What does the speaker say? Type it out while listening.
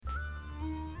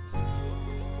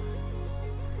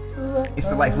It's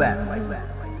the Life Lab.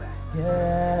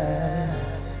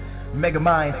 Yeah. Mega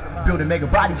minds building mega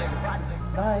bodies.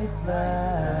 Life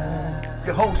Lab.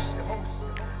 Your host,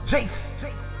 Jace,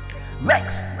 Lex.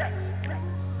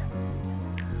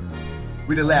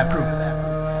 We the lab crew.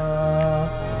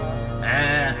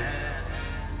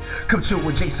 Come chill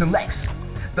with Jace and Lex.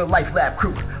 The Life Lab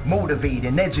crew,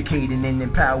 motivating, educating, and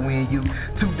empowering you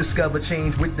to discover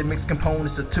change with the mixed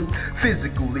components of two: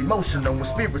 physical, emotional, and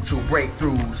spiritual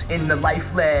breakthroughs. In the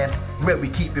Life Lab, where we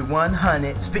keep it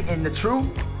 100, spitting the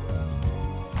truth,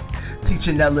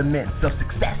 teaching elements of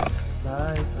success.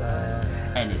 Life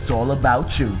Lab. And it's all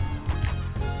about you.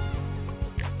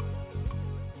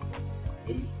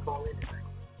 Hey, you call in tonight.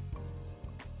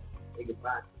 Say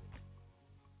goodbye.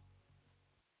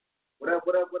 What up,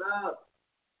 what up, what up?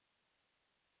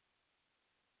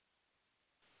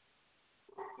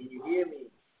 Can you hear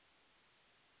me?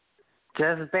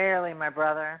 Just barely, my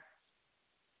brother.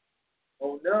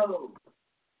 Oh no.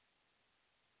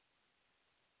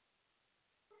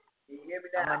 Can you hear me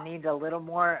I'm now? gonna need a little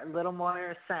more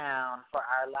sound for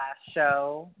our last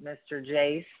show, Mr.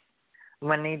 Jace. I'm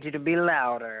gonna need you to be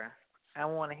louder. I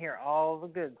want to hear all the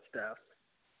good stuff.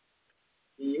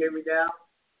 Can you hear me now?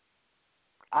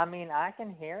 I mean, I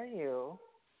can hear you.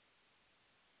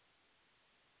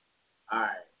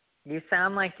 Alright. You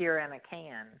sound like you're in a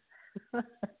can.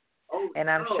 Oh,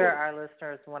 And I'm no. sure our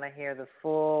listeners want to hear the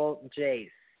full Jace.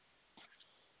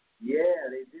 Yeah,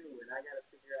 they do, and I gotta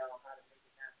figure out how to make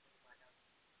it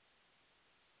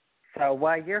happen. So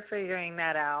while you're figuring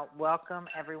that out, welcome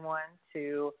everyone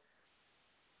to,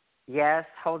 yes,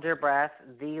 hold your breath,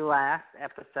 the last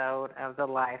episode of the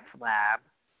Life Lab.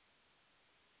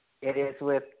 It is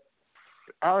with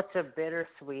such a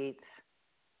bittersweet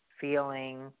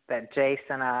feeling that Jace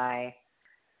and I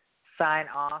sign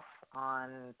off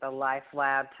on the Life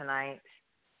Lab tonight.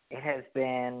 It has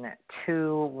been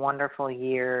 2 wonderful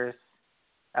years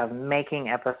of making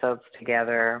episodes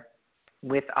together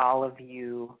with all of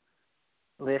you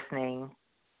listening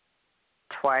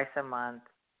twice a month.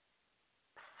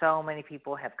 So many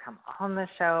people have come on the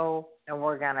show, and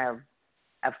we're going to,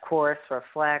 of course,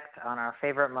 reflect on our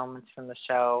favorite moments from the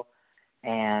show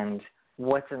and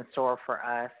what's in store for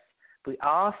us. We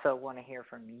also want to hear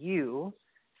from you.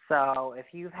 So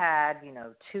if you've had,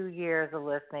 2 years of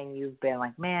listening, you've been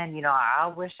like, man, I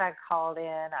wish I called in.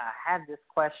 I had this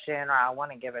question, or I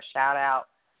want to give a shout out.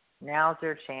 Now's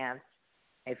your chance.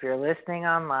 If you're listening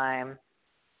online,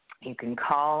 you can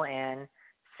call in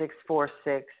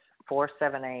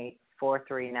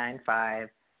 646-478-4395.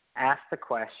 Ask the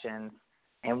questions,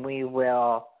 and we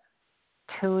will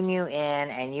tune you in,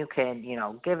 and you can,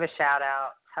 give a shout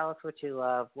out. Tell us what you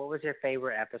love. What was your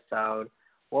favorite episode?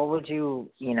 What would you,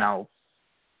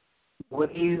 what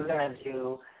are you going to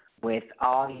do with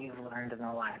all you've learned in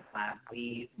the Life Lab?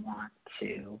 We want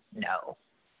to know.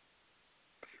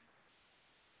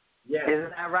 Yes. Isn't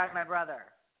that right, my brother?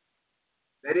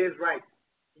 That is right.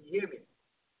 Can you hear me?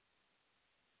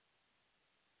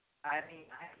 I mean,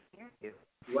 I can hear you.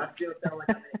 Do I still sound like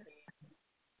I'm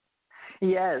in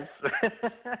a Yes.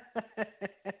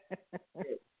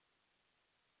 can?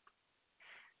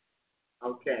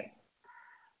 Okay.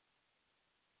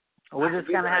 We're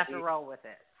just going to have to roll with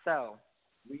it. So.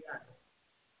 We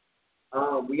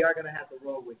are gonna have to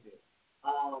roll with it.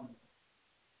 I'm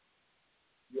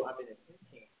in a tin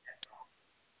can. That's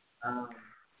all.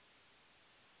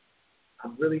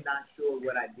 I'm really not sure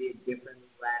what I did differently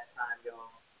last time,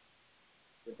 y'all.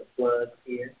 With the plugs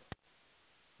here,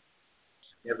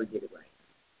 never get it right.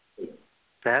 Yeah.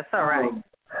 That's all right.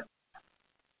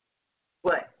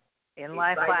 But in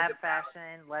Life Lab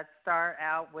fashion, let's start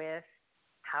out with,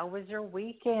 how was your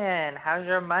weekend? How's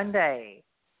your Monday?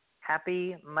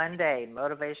 Happy Monday,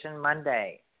 Motivation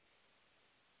Monday.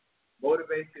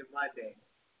 Motivation Monday.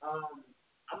 I'm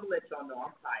gonna let y'all know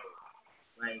I'm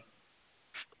tired.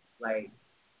 Like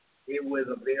it was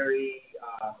a very.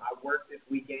 I worked this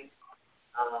weekend,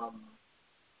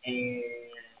 and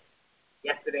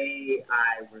yesterday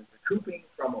I was recouping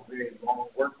from a very long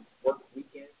work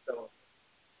weekend. So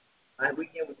my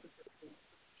weekend was super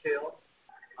chill.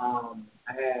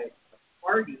 I had a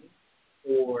party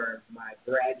for my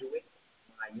graduates,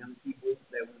 my young people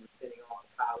that we were sending off to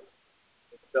college.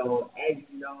 And so, as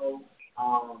you know,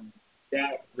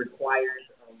 that requires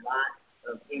a lot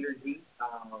of energy,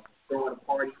 throwing a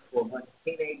party for a bunch of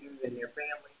teenagers and their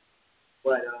families.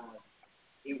 But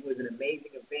it was an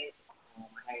amazing event.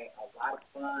 I had a lot of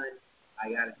fun. I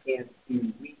got a chance to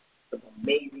meet some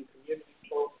amazing community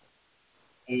folks.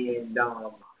 And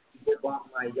we bought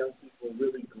my young people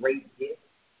really great gifts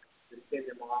to send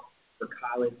them off for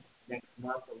college next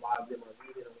month. A lot of them are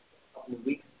leaving in a couple of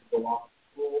weeks to go off to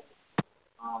school.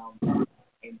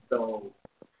 And so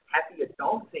happy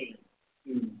adulting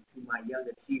to my young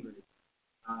achievers.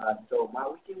 So my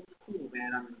weekend was cool,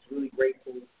 man. I'm just really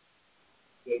grateful to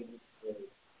be able to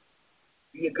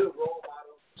be a good role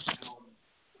model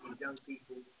for these young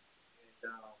people and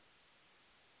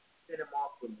send them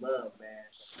off with love, man.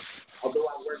 Although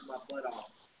I worked my butt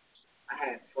off, I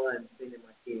had fun sending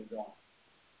my kids off.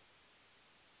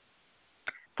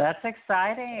 That's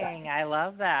exciting. I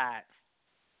love that.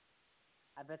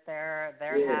 I bet they're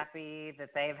happy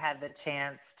that they've had the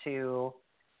chance to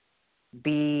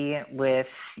be with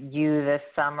you this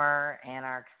summer and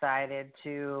are excited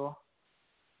to,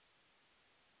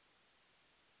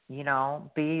 you know,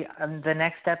 be the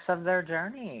next steps of their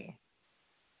journey.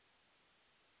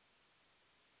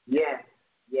 Yes.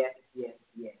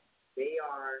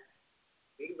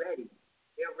 They ready.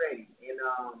 They're ready. And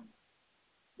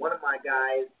one of my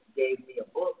guys gave me a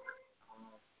book.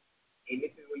 And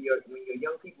this is when your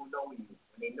young people know you,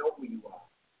 when they know who you are,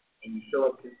 and you show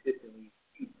up consistently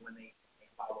when they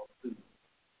follow suit.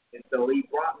 And so he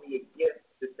brought me a gift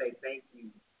to say thank you,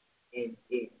 and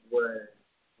it was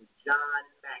the John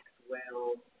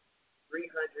Maxwell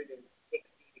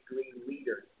 360-degree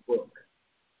leader book.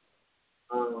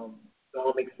 So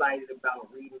I'm excited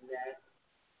about reading that.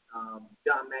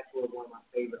 John Maxwell is one of my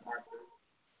favorite authors,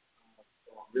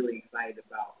 so I'm really excited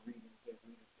about reading his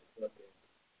leadership book.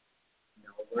 You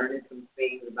know, learning some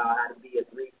things about how to be a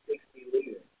 360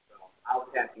 leader. So I was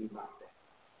happy about that.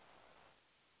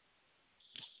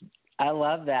 I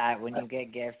love that when you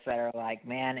get gifts that are like,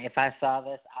 man, if I saw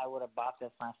this, I would have bought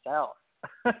this myself.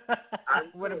 I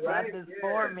would have bought this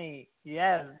for me.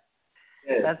 Yes.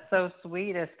 That's so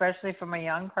sweet, especially from a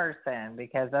young person,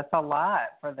 because that's a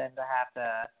lot for them to have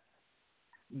to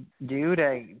do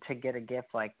to get a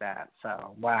gift like that.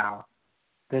 So, wow.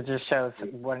 That just shows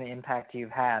what an impact you've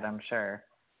had, I'm sure.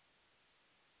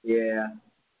 Yeah.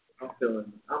 I'm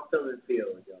feeling the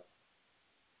feelings, y'all.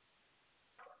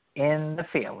 In the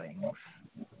feelings.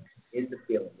 In the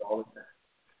feelings all the time.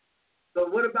 So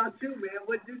what about you, man?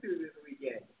 What did you do this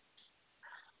weekend?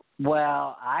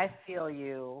 Well, I feel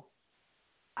you.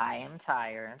 I am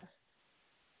tired.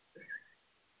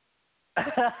 Did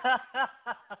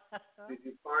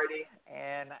you party?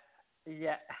 And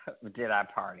yeah, did I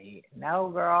party? No,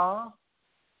 girl.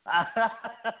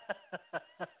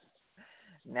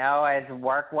 No, it's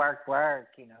work.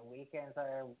 You know,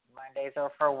 Mondays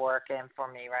are for working for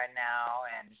me right now,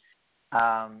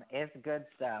 and it's good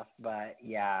stuff. But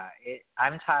yeah,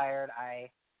 I'm tired.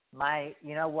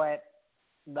 You know what?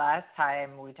 Last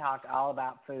time we talked all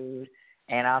about food,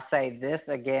 and I'll say this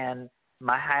again.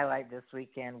 My highlight this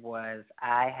weekend was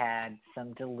I had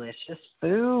some delicious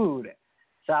food.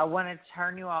 So I want to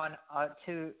turn you on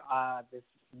to this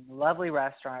lovely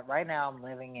restaurant. Right now I'm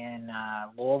living in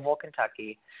Louisville,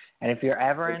 Kentucky. And if you're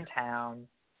ever in town,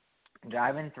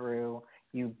 driving through,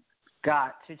 you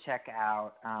got to check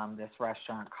out this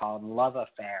restaurant called Love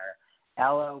Affair,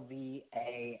 LOVASARE.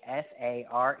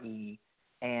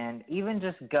 And even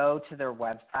just go to their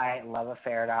website,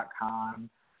 loveaffair.com.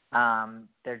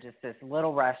 They're just this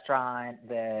little restaurant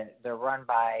that they're run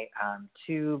by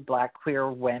two Black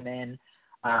queer women,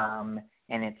 and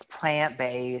it's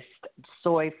plant-based,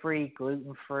 soy-free,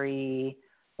 gluten-free,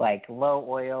 like low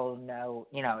oil,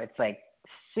 it's like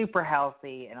super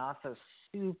healthy and also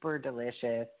super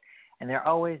delicious. And they're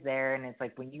always there, and it's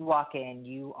like when you walk in,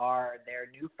 you are their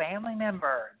new family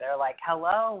member. They're like,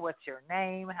 hello, what's your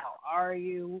name? How are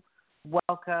you?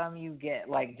 Welcome. You get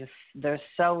they're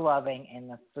so loving, and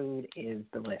the food is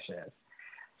delicious.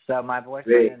 So my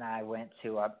boyfriend and I went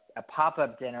to a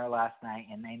pop-up dinner last night,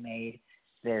 and they made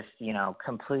this,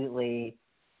 completely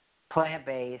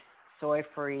plant-based,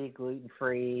 soy-free,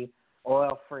 gluten-free,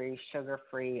 oil-free,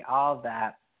 sugar-free, all of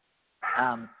that.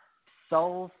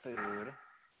 Soul food.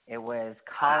 It was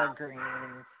collard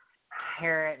greens,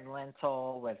 carrot and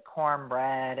lentil with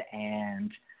cornbread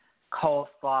and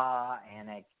coleslaw and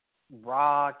a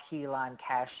raw key lime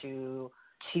cashew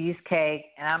cheesecake.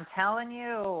 And I'm telling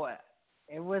you,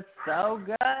 it was so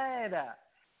good.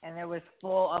 And it was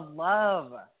full of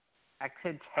love. I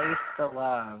could taste the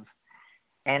love.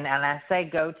 And I say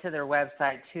go to their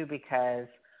website, too, because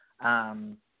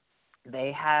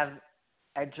they have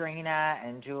Adrena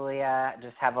and Julia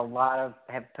have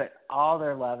put all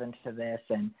their love into this,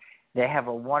 and they have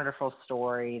a wonderful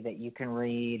story that you can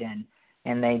read,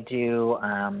 and they do,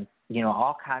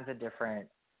 all kinds of different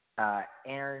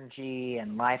energy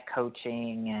and life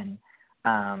coaching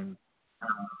and,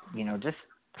 just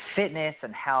fitness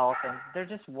and health, and they're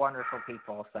just wonderful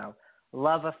people. So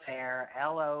Love Affair,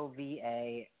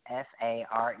 LOVASARE,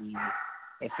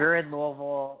 If you're in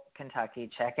Louisville, Kentucky,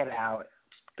 check it out.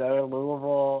 Go to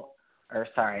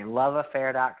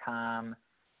loveaffair.com.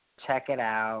 Check it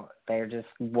out. They're just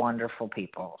wonderful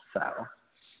people. So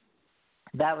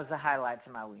that was the highlight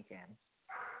of my weekend.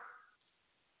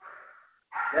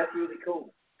 That's really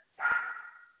cool.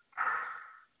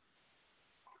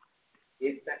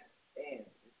 It's not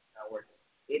working.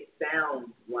 It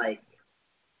sounds like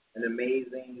an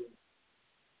amazing,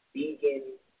 vegan,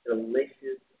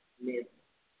 deliciousness,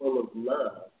 full of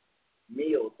love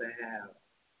meal to have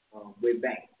with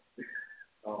bank.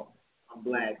 So I'm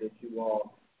glad that you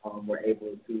all were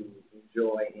able to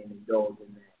enjoy and indulge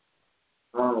in that.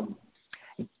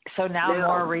 So now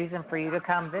more reason for you to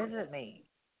come visit me.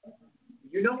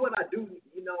 You know what I do?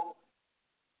 You know,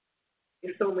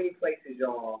 there's so many places,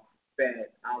 y'all,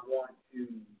 that I want to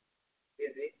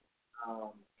visit.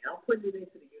 And I'm putting it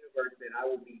into the universe that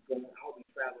I'll be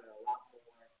traveling a lot more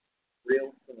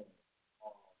real soon.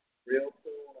 I'm going to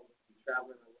be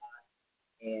traveling a lot.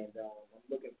 And I'm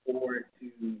looking forward to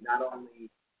not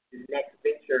only the next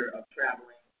venture of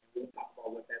traveling, and we'll talk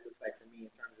about what that looks like for me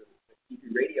in terms of TV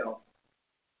radio,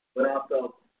 but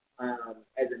also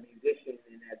as a musician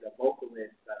and as a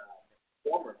vocalist,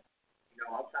 performer. You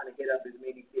know, I'm trying to hit up as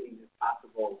many cities as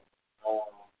possible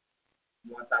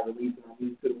once I release my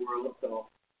music to the world. So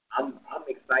I'm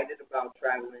excited about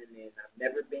traveling, and I've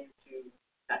never been to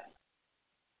Kentucky,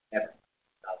 ever.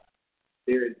 So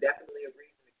there is definitely a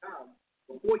reason to come.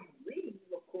 Before you leave,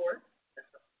 of course.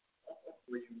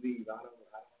 Before you leave, I don't know,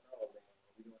 man.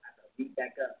 We're gonna have to beat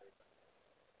back up or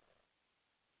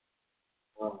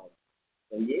something.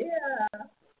 So yeah,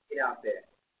 get out there.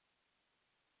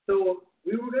 So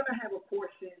we were gonna have a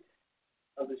portion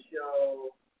of the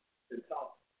show to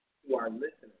talk to our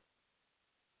listeners,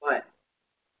 but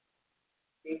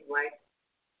seems like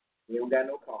we don't got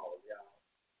no calls, y'all.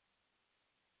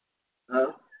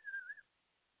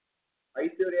 Are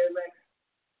you still there, Lex?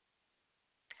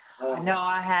 No,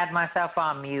 I had myself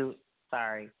on mute.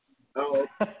 Sorry. Oh,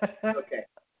 okay.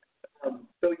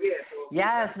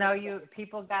 Yes, no,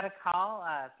 people got to call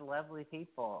us, lovely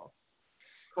people.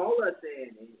 Call us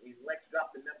in, and Lex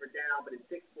drop the number down, but it's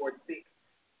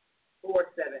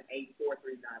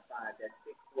 646-478-4395. That's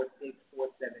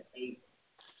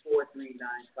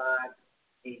 646-478-4395.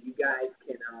 And you guys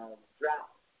can drop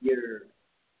your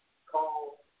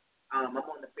call. I'm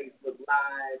on the Facebook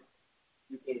Live.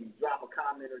 You can drop a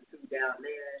comment or two down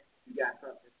there. You got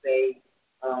something to say.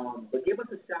 But give us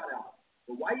a shout out.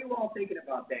 But why you all thinking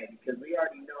about that? Because we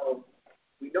already know,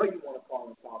 you want to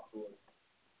call and talk to us.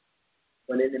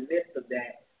 But in the midst of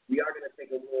that, we are going to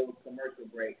take a little commercial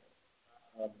break.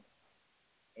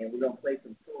 And we're going to play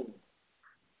some tunes.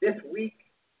 This week,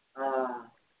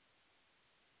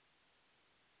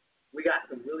 we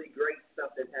got some really great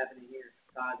stuff that's happening here in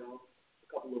Chicago. A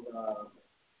couple of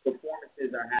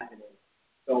performances are happening.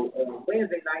 So on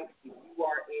Wednesday night, if you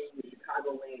are in the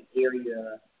Chicagoland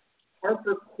area,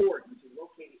 Harper Court, which is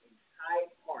located in Hyde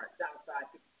Park, Southside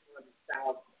 5200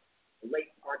 South,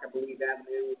 Lake Park, I believe,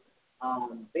 Avenue,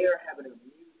 they're having a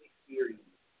music series.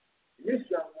 And this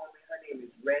young woman, her name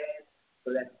is Red,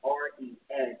 so that's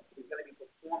R-E-S, is going to be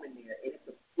performing there, and it's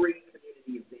a free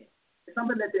community event. It's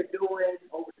something that they're doing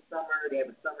over the summer. They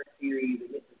have a summer series,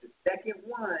 and this is the second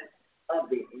one of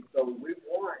it. And so we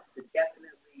want to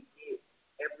definitely get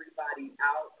everybody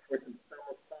out for some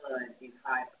summer fun in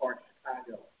Hyde Park,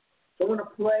 Chicago. So I'm going to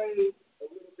play a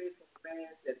little bit from the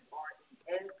band that's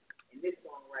R-E-S, and this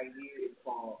song right here is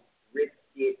called Risk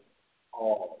It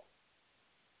All.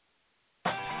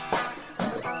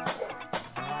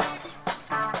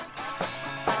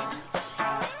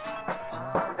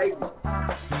 Hey.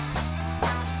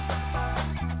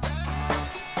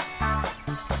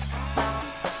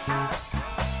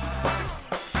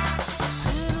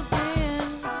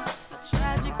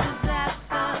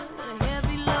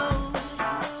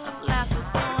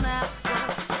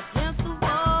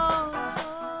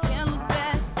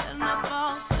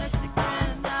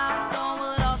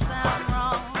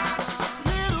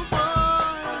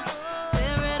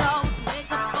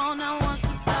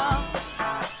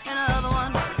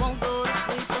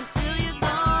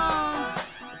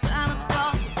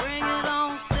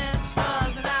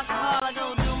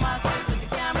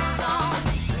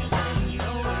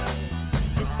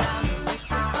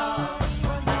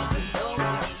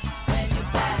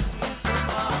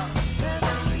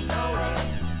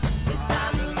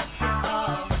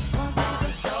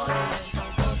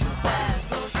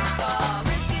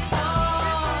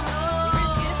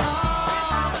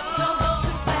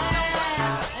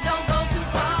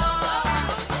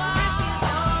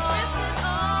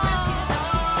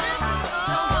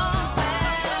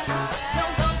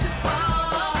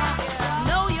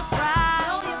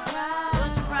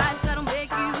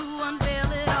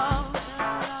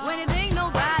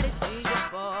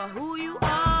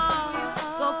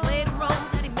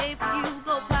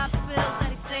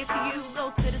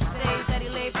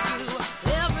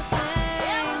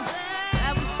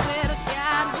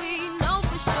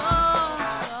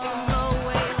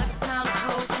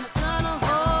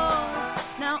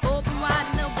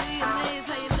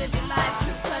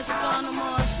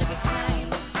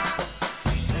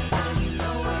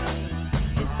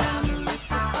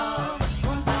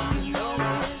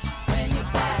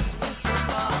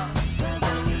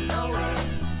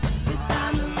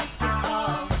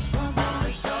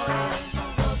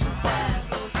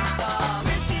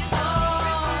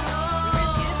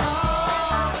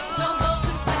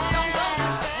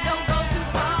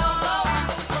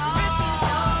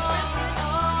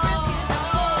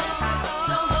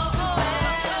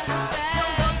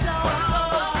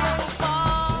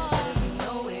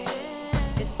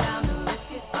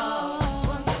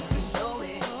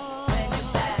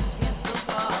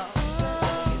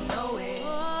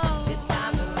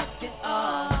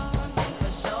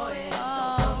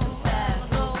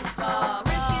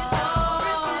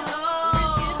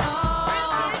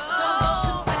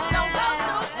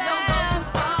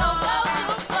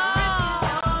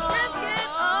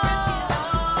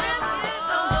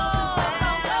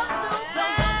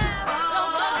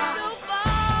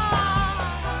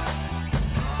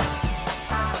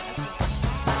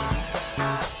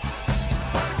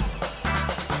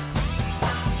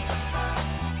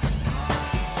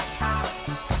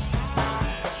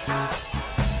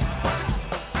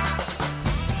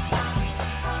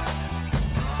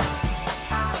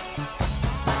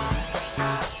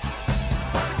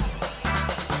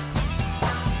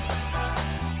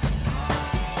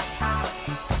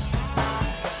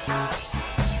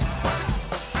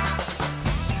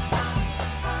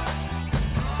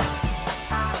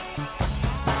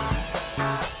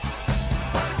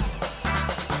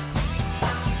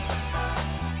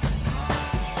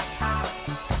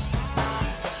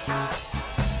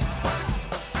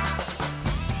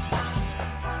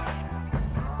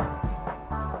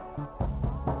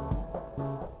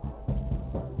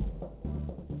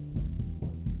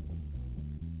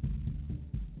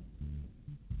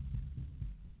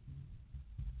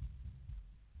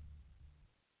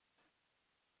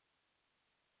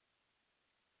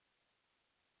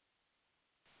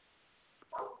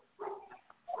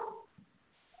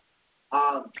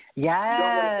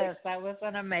 Yes, that was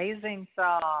an amazing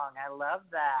song. I love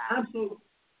that. I'm so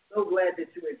glad that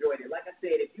you enjoyed it. Like I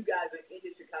said, if you guys are in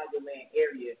the Chicagoland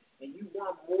area and you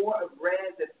want more of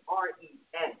Rez and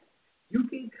RES, you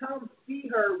can come see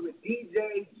her with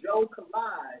DJ Joe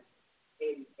Collage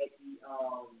at the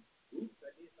oops,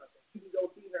 I did something. You can go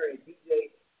see her at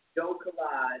DJ Joe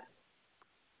Collage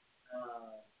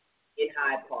in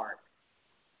Hyde Park.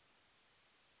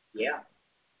 Yeah,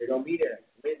 they're gonna be there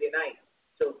Wednesday night.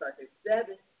 Show starts at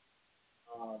 7.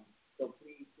 So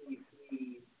please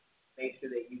make sure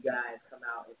that you guys come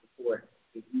out and support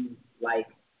if you like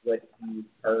what you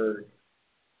heard.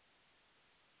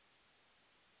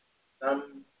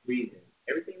 Some reason.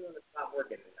 Everything on the top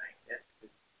working tonight. That's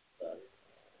just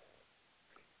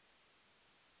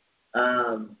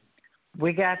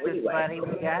we got this, anyway. buddy.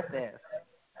 We got this.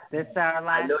 This is our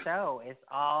last show. It's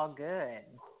all good.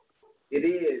 It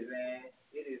is, man.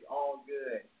 It is all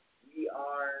good. We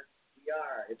are.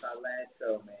 It's our last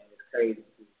show, man. It's crazy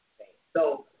to think.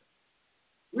 So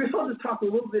we're supposed to talk a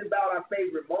little bit about our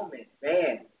favorite moments,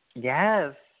 man.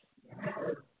 Yes.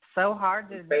 So hard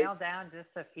to nail down just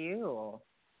a few.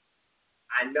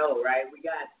 I know, right? It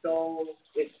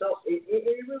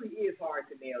really is hard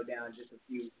to nail down just a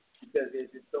few because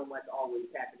there's just so much always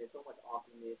happening, so much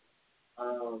awesomeness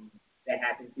that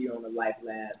happens here on the Life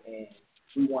Lab, and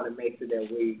we want to make sure that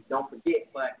we don't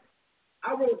forget. But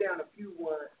I wrote down a few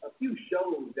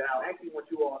shows that I actually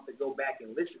want you all to go back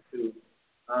and listen to,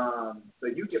 so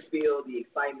you can feel the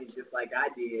excitement just like I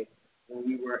did when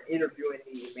we were interviewing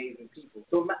these amazing people.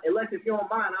 So, Lex, if you don't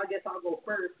mind, I guess I'll go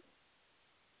first.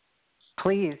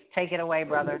 Please take it away,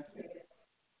 brother.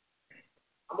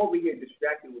 I'm over here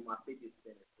distracted with my fidget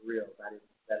spinner, for real. That is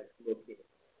little kid.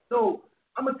 So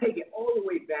I'm gonna take it all the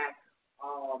way back.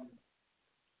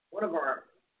 One of our,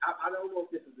 I don't know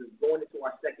if this is going into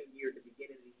our second year at the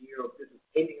beginning of the year, or if this is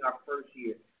ending our first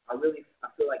year. I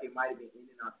feel like it might have been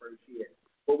ending our first year.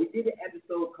 But we did an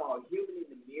episode called "Human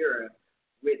in the Mirror"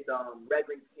 with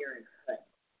Reverend Karen Hutt,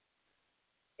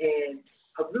 and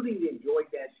I really enjoyed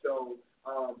that show.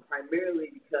 Primarily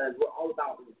because we're all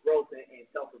about growth and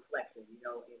self-reflection, you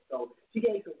know. And so she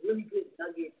gave some really good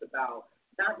nuggets about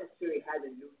not necessarily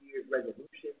having New Year's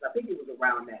resolutions. I think it was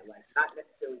around that, like not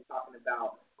necessarily talking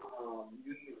about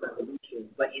New Year's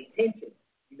resolutions, but intentions.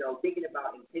 You know, thinking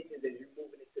about intentions as you're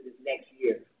moving into this next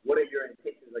year. What are your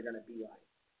intentions are going to be like?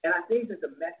 And I think that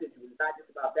the message was not just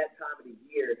about that time of the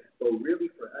year, but really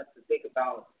for us to think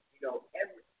about,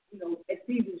 as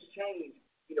seasons change.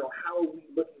 How are we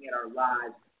looking at our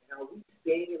lives, and are we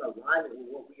staying in alignment with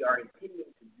what we are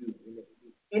intending to do, in the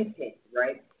intent,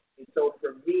 right? And so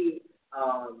for me,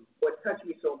 what touched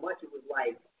me so much, it was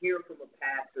like hearing from a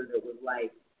pastor that was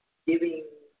like giving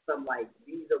some like,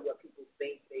 these are what people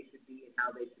think they should be and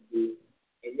how they should be,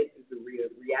 and this is the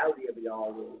reality of it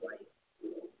all. Was like,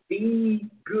 be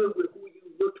good with who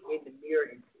you look in the mirror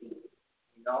and see,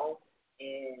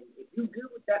 and if you're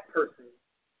good with that person,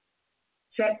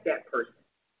 check that person.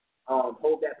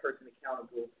 Hold that person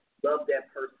accountable, love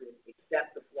that person,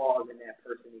 accept the flaws in that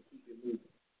person, and keep it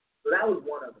moving. So that was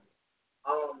one of them.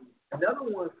 Another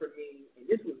one for me, and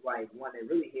this was like one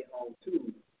that really hit home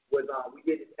too, was we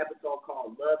did this episode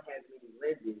called "Love Has Many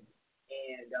Lenses,"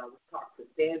 and we talked to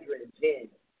Sandra and Jen.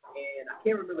 And I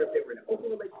can't remember if they were in an open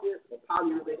relationship or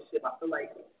poly relationship. I feel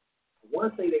like I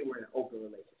want to say they were in an open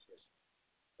relationship,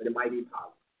 but it might be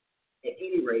poly. At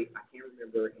any rate, I can't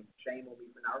remember, and shame on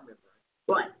me for not remembering.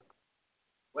 But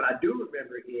what I do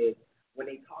remember is when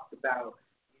they talked about,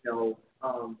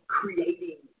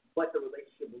 creating what the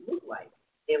relationship would look like,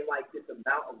 and like this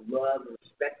amount of love and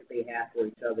respect that they have for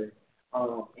each other.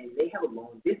 And they have a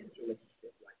long distance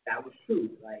relationship. Like that was true.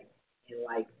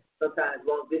 And sometimes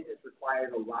long distance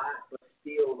requires a lot, but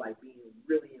still like being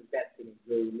really invested and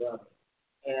really loving.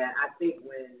 And I think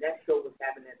when that show was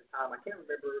happening at the time, I can't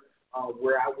remember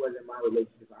where I was in my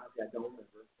relationship. Honestly, I don't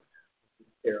remember.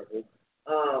 It's terrible.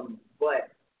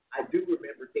 But I do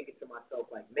remember thinking to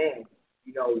myself, like, man,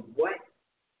 what,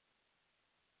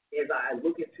 as I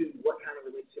look into what kind of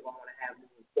relationship I want to have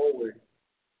moving forward,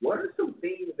 what are some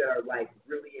things that are, like,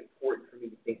 really important for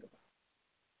me to think about?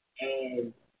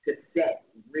 And to set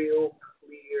real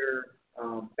clear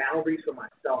boundaries for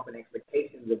myself and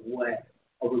expectations of what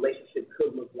a relationship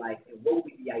could look like, and what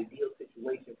would be the ideal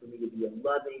situation for me to be a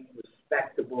loving,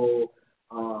 respectable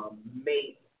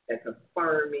mate that's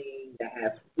affirming, that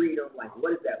has freedom. Like,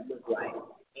 what does that look like?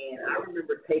 And I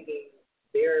remember taking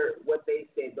what they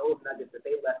said, those nuggets that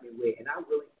they left me with, and I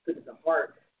really took it to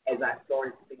heart as I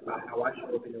started to think about how I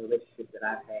show up in the relationships that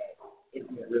I've had,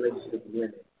 intimate relationships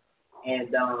with women.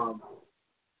 And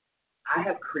I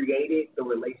have created the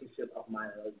relationship of my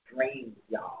dreams,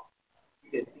 y'all.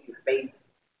 You can see his face,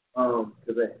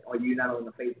 because or you're not on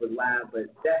the Facebook Live, but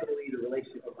definitely the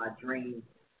relationship of my dreams.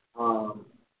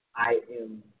 I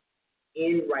am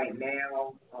in right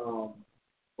now,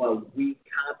 but we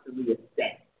constantly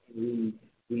assess and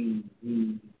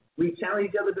we challenge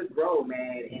each other to grow,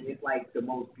 man, and it's like the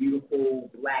most beautiful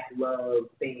black love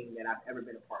thing that I've ever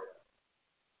been a part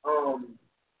of.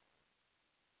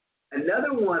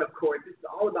 Another one, of course, this is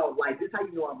all about life. This is how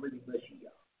you know I'm really mushy,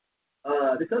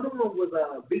 y'all. This other one was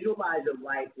Visualize Your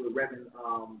Life with Reverend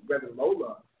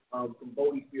Lola from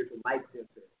Bodhi Spiritual Life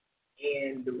Center.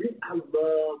 And the reason I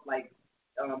love, like,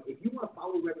 if you want to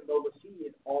follow Reverend Lola, she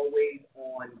is always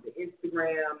on the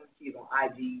Instagram. She's on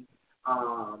IG.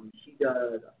 She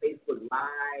does a Facebook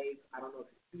Live. I don't know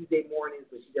if it's Tuesday mornings,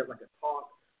 but she does like a talk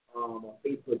on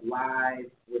Facebook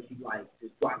Live where she like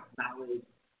just drops knowledge.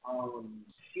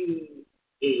 She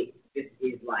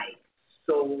is like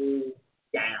so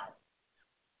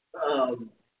down,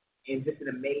 and just an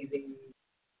amazing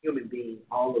human being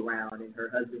all around, and her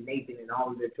husband Nathan and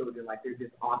all of their children, like they're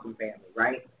just awesome family,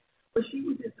 right? But she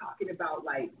was just talking about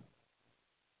like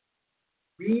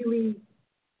really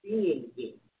seeing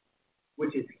it,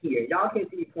 which is here. Y'all can't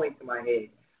see me pointing to my head,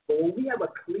 but when we have a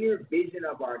clear vision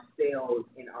of ourselves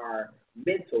in our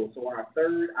mental, so our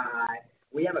third eye,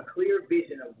 we have a clear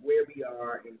vision of where we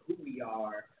are and who we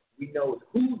are. We know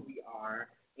who we are,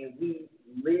 and we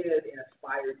live and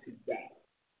aspire to that.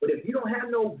 But if you don't have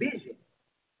no vision,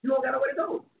 you don't got nowhere to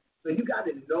go. So you got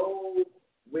to know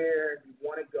where you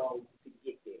want to go to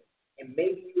get there. And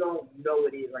maybe you don't know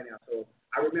it is right now. So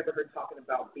I remember her talking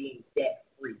about being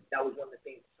debt-free. That was one of the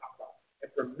things she talked about.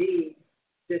 And for me,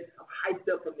 just I'm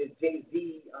hyped up from this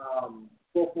Jay-Z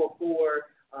 444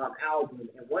 album.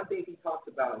 And one thing he talks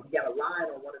about, he got a line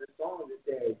on one of the songs that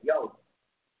says, yo,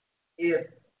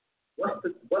 what's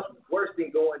worse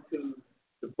than going to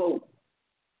the boat?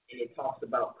 And it talks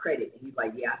about credit. And he's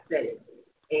like, yeah, I said it.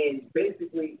 And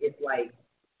basically, it's like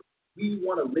we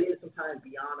want to live sometimes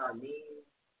beyond our means,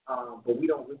 but we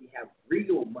don't really have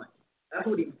real money. That's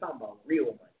what he was talking about, real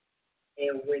money.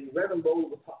 And when Reverend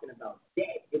Lowe was talking about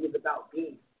debt, it was about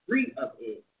being free of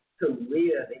it to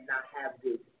live and not have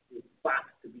this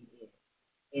box to be in.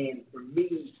 And for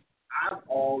me, I'm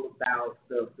all about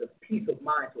the peace of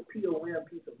mind, so POM,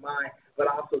 peace of mind, but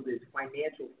also this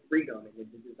financial freedom and the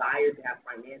desire to have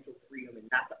financial freedom and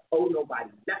not to owe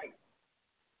nobody nothing.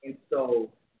 And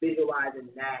so visualizing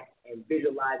that and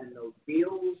visualizing those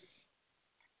bills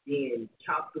being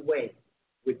chopped away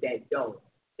with that dough,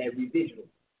 that residual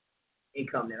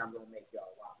income that I'm going to make,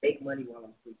 y'all. I'll make money while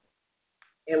I'm sleeping.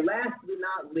 And last but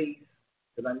not least,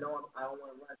 because I know I don't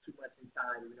want to run too much in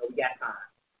time, we got time.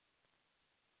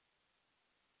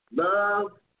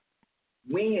 Love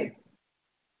wins.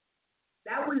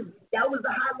 That was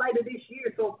the highlight of this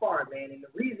year so far, man. And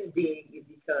the reason being is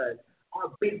because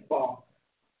our big boss,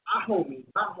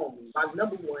 my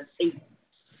number one ace,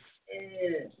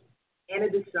 Anna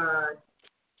Deshawn,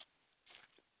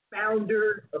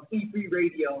 founder of E3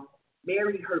 Radio,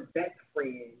 married her best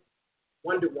friend,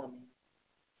 Wonder Woman,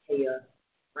 Taya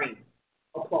Rain.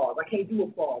 Applause. I can't do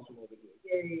applause from over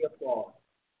here. Yay, applause.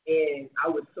 And I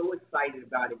was so excited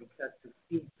about it because to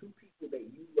see two people that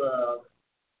you love,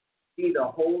 see the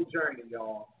whole journey,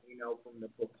 y'all, from the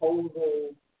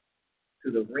proposal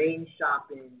to the ring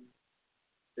shopping,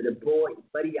 to the boy,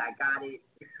 buddy, I got it,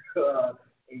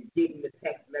 and getting the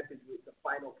text message with the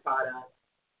final product,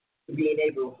 to being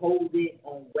able to hold it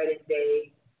on wedding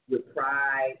day with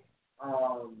pride,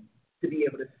 to be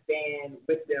able to stand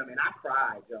with them, and I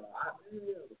cried, y'all. I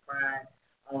was crying,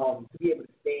 to be able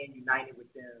to stand united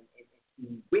with them and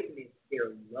to witness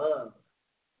their love,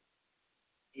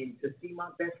 and to see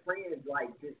my best friend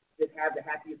like just have the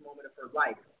happiest moment of her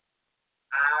life.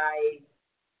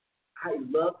 I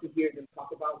love to hear them talk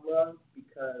about love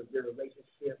because their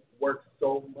relationship works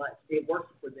so much. It works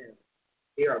for them.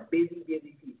 They are busy,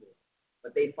 busy people,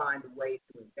 but they find a way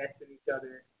to invest in each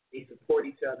other. They support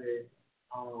each other.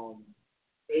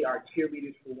 They are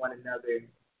cheerleaders for one another,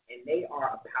 and they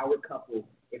are a power couple.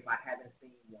 If I haven't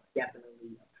seen one,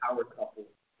 definitely a power couple.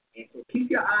 And so keep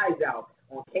your eyes out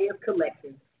on KF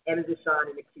Collections, Anna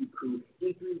Deshawn and the Q Crew,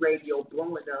 E3 Radio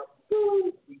blowing up.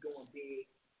 Woo, we going big.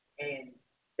 And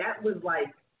that was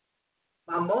like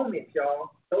my moments,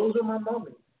 y'all. Those are my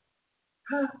moments.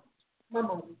 My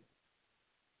moments.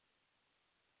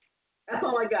 That's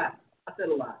all I got. I said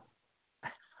a lot.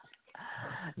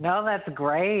 No, that's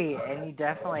great, and you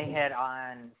definitely hit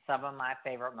on some of my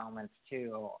favorite moments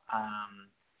too.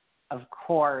 Of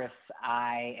course,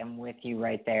 I am with you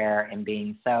right there in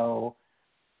being so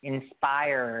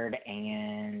inspired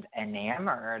and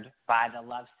enamored by the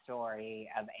love story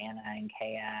of Anna and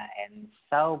Kea, and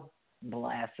so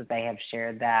blessed that they have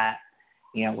shared that,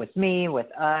 with me,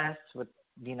 with us, with,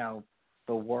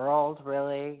 the world,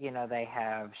 really. They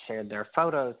have shared their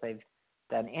photos, they've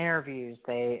done interviews,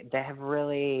 they have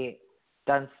really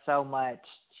done so much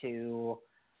to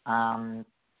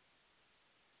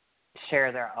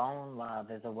share their own love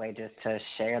as a way just to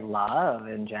share love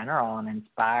in general and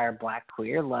inspire Black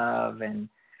queer love and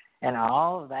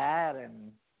all of that.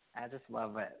 And I just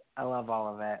love it. I love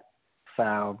all of it.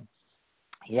 So,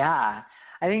 yeah,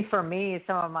 I think for me,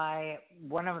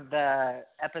 one of the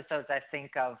episodes I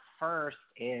think of first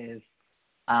is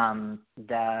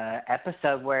the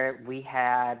episode where we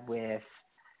had with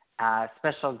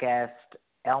special guest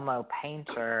Elmo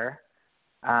Painter,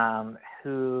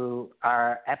 who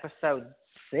are episode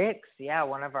 6,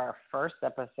 one of our first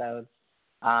episodes,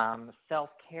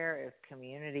 self-care is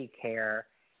community care,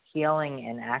 healing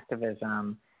and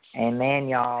activism. And man,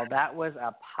 y'all, that was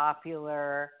a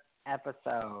popular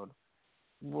episode.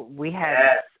 We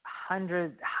had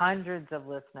hundreds of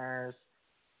listeners,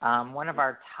 one of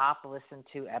our top listened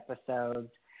to episodes.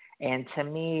 And to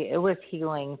me, it was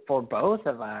healing for both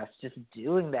of us, just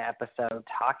doing the episode,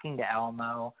 talking to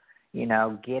Elmo,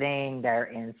 getting their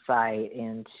insight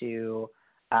into,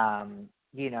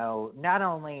 not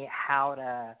only how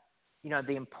to,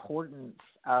 the importance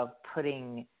of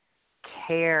putting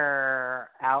care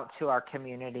out to our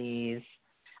communities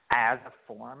as a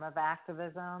form of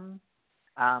activism,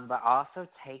 but also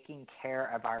taking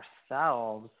care of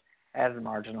ourselves as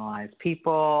marginalized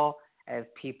people, as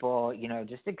people,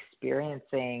 just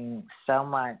experiencing so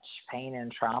much pain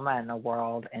and trauma in the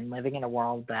world and living in a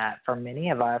world that for many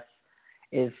of us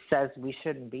says we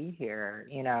shouldn't be here,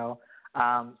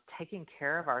 taking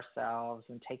care of ourselves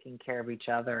and taking care of each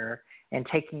other and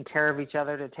taking care of each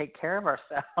other to take care of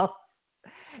ourselves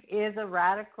is a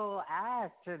radical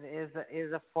act and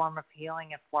is a form of healing,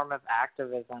 a form of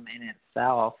activism in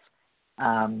itself.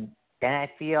 And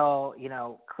I feel,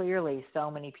 clearly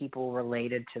so many people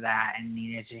related to that and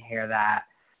needed to hear that.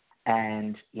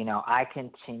 And, I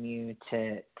continue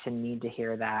to need to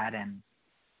hear that. And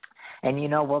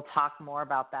we'll talk more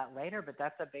about that later, but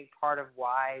that's a big part of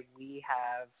why we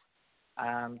have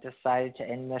decided to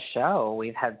end the show.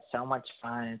 We've had so much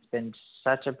fun. It's been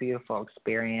such a beautiful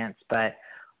experience, but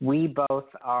we both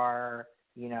are,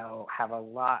 have a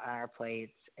lot on our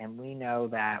plates, and we know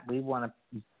that we want to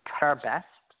put our best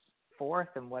forth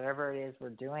in whatever it is we're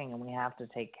doing, and we have to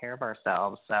take care of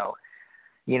ourselves. So,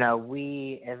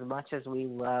 we, as much as we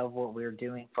love what we're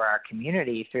doing for our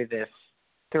community through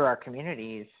our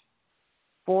communities,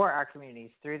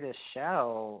 through this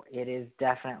show, it is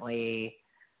definitely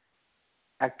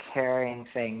a caring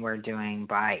thing we're doing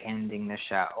by ending the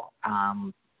show.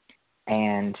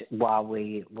 And while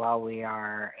we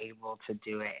are able to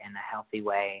do it in a healthy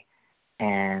way,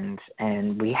 and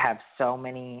we have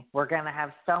we're going to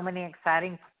have so many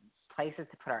exciting places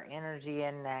to put our energy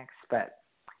in next. But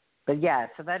yeah,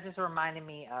 so that just reminded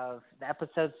me of the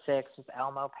episode 6 with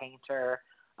Elmo Painter.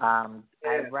 I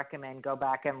recommend go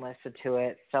back and listen to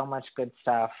it. So much good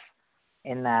stuff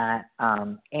in that.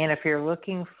 And if you're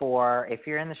in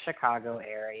the Chicago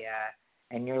area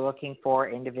and you're looking for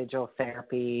individual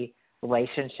therapy,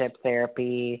 relationship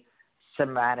therapy,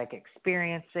 somatic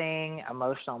experiencing,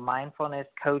 emotional mindfulness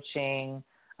coaching,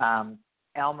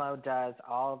 Elmo does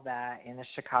all of that in the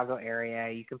Chicago area.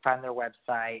 You can find their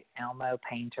website,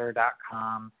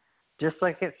 elmopainter.com, just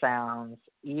like it sounds,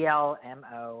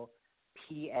 ELMOPAINTER,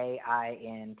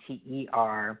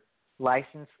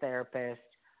 licensed therapist,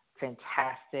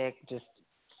 fantastic, just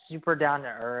super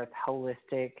down-to-earth,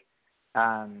 holistic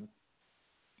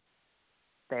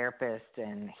therapist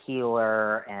and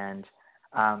healer, and,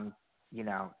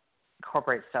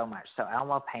 incorporates so much. So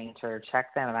Elmo Painter,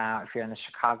 check them out if you're in the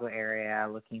Chicago area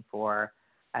looking for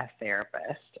a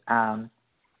therapist. And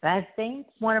I think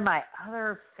one of my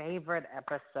other favorite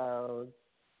episodes,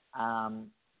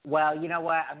 well, you know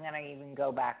what? I'm going to even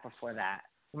go back before that.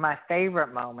 My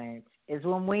favorite moment is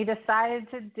when we decided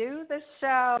to do the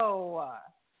show.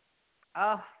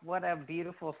 Oh, what a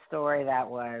beautiful story that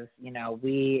was.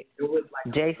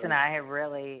 Jace and I have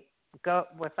really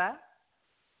what's that?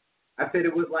 I said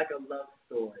it was like a love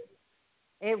story.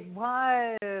 It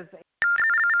was.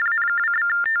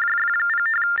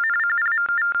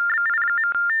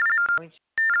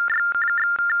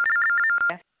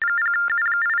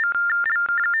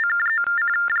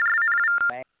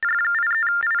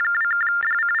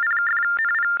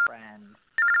 Friends.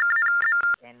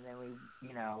 And then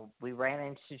we ran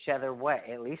into each other,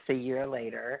 at least a year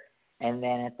later. and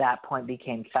then at that point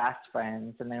became fast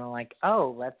friends, and then we're like,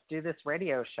 oh, let's do this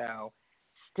radio show.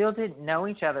 Still didn't know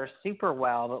each other super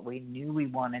well, but we knew we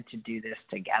wanted to do this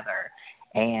together.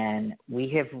 And we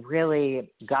have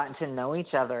really gotten to know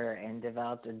each other and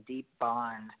developed a deep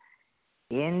bond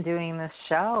in doing this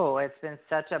show. It's been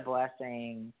such a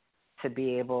blessing to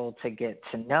be able to get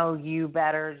to know you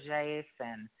better, Jace,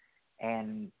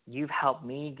 and you've helped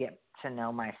me get to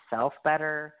know myself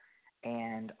better,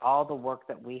 and all the work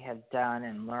that we have done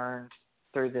and learned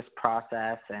through this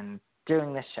process and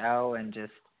doing the show, and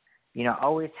just, you know,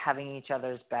 always having each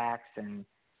other's backs and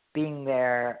being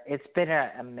there. It's been an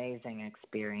amazing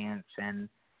experience, and,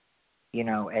 you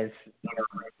know, as you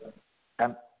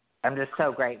know, I'm just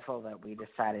so grateful that we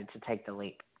decided to take the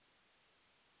leap.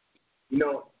 You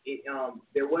know,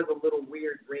 there was a little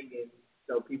weird ringing,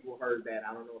 so people heard that.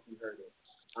 I don't know if you heard it.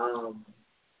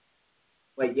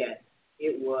 But yes,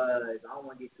 it was. I don't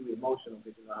want to get too emotional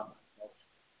because I'm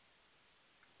emotional.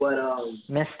 But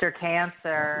Mr.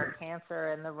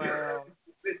 Cancer in the room.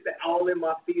 It's all in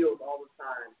my field all the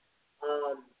time.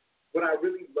 What I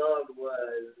really loved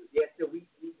was, so we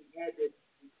had this,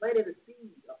 we planted a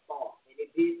seed of thought, and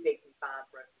it did take some time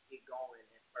for us to get going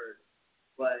at first.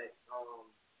 But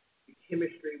the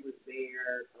chemistry was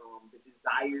there, the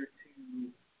desire to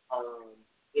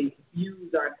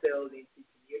infuse ourselves into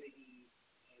community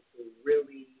and to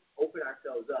really open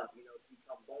ourselves up, you know, to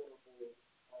become vulnerable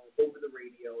over the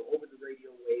radio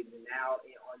waves, and now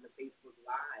on the Facebook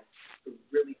Live, to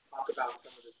really talk about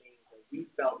some of the things that we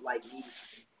felt like needed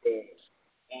to be said.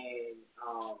 And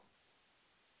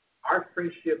our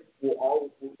friendship will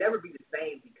never be the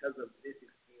same because of this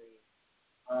experience.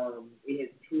 It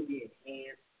has truly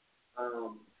enhanced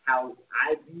how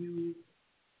I view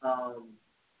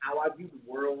the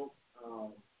world,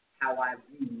 how I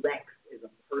view Lex as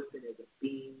a person, as a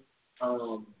being.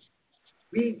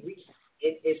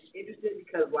 It's interesting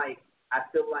because, like, I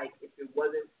feel like if it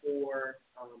wasn't for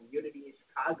Unity in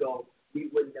Chicago, we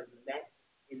wouldn't have met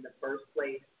in the first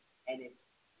place. And it's,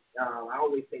 I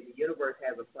always say the universe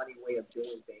has a funny way of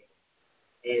doing things.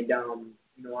 And,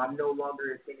 you know, I'm no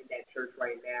longer attending that church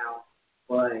right now,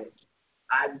 but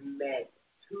I've met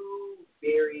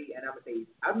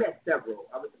I've met several.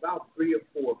 I was about 3 or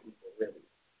 4 people, really.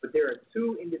 But there are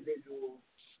 2 individuals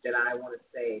that I want to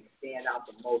say stand out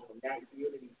the most from that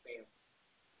Unity family.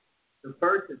 The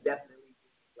first is definitely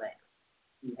Lex,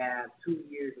 who have 2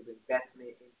 years of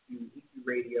investment into EQ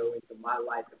Radio, into my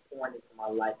life, and pouring into my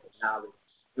life with knowledge,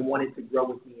 and wanted to grow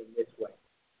with me in this way.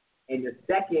 And the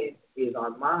second is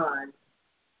Armand,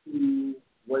 who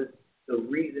was the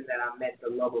reason that I met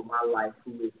the love of my life,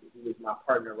 who is my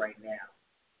partner right now.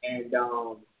 And,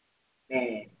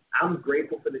 man, I'm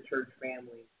grateful for the church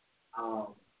family,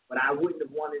 but I wouldn't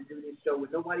have wanted to do this show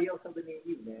with nobody else other than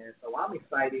you, man. So I'm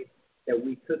excited that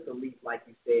we took the leap, like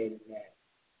you said, and that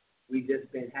we've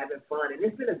just been having fun. And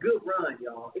it's been a good run,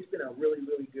 y'all. It's been a really,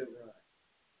 really good run.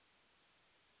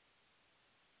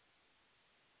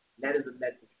 And that is a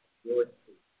message from yours,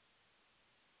 too.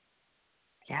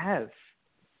 Yes.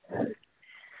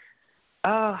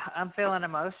 Oh, I'm feeling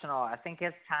emotional. I think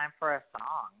it's time for a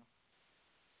song.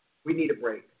 We need a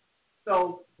break.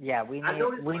 So yeah, we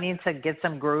need to get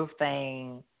some groove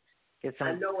thing.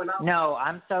 No,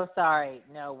 I'm so sorry.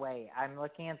 No, wait. I'm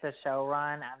looking at the show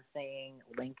run. I'm saying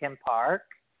Linkin Park.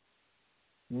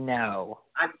 No.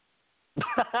 No.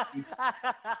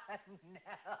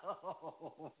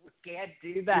 We can't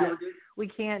do that. We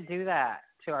can't do that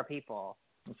to our people.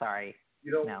 I'm sorry.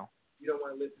 You don't want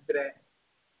to listen to that?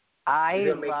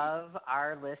 I love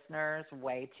our listeners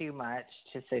way too much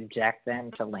to subject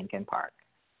them to Linkin Park.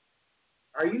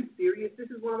 Are you serious? This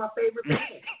is one of my favorite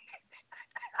bands.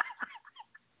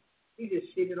 He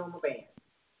just shitted on my band.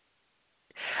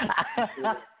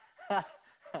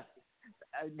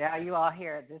 Now you all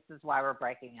hear it. This is why we're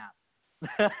breaking up.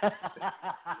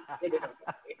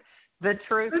 The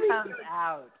truth comes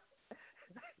out.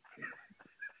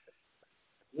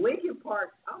 Linkin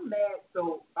Park, I'm mad.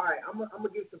 So, all right, I'm gonna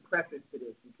give some preface to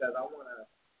this because I wanna,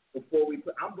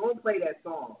 I'm gonna play that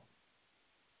song,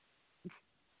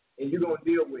 and you're gonna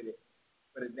deal with it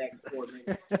for the next 4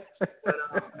 minutes. But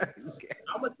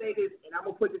I'm gonna say this, and I'm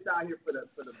gonna put this out here for the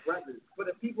brothers, for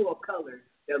the people of color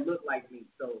that look like me.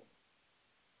 So,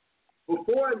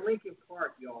 before Linkin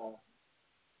Park, y'all.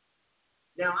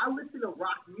 Now I listen to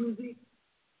rock music,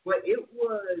 but it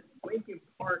was Linkin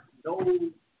Park, no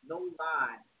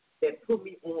lie, that put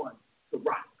me on to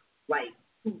rock, like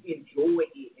to enjoy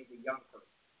it as a young person.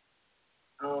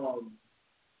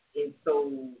 And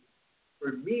so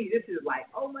for me, this is like,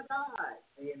 oh my God,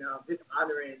 and just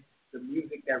honoring the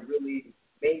music that really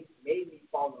made me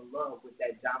fall in love with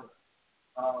that genre.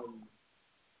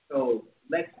 So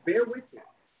Lex, bear with it,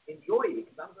 enjoy it,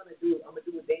 because I'm gonna do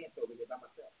a dance over here by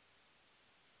myself.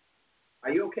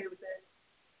 Are you okay with that?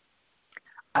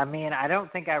 I mean, I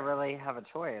don't think I really have a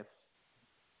choice.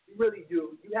 You really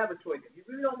do. You have a choice. If you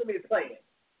really don't want me to play it,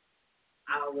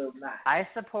 I will not. I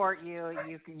support you.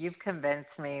 You've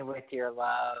convinced me with your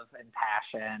love and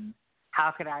passion.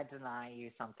 How could I deny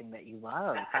you something that you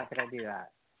love? How could I do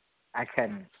that? I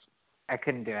couldn't. I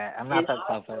couldn't do it. I'm not that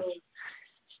selfish.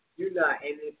 You're not,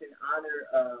 and it's in honor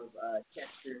of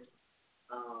Chester,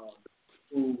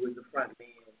 who was the front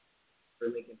man for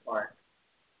Linkin Park.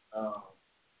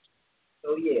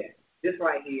 So yeah, this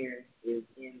right here is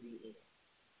In the End.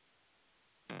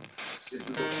 This is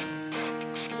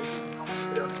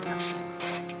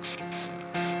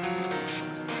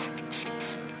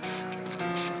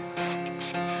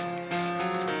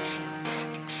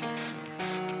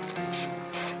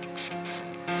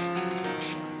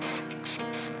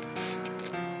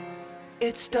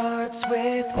It starts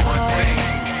with one thing,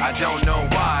 I don't know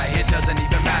why. It doesn't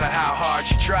even matter how hard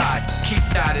you try. Keep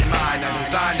that in mind. I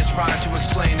designed this rhyme to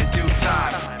explain in due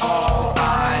time. All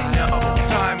I know,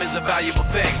 time is a valuable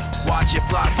thing. Watch it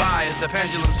fly by as the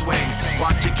pendulum swings.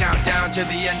 Watch it count down to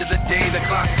the end of the day. The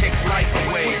clock takes life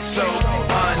away. It's so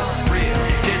unreal.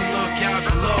 Didn't look out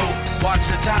below. Watch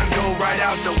the time go right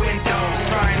out the window.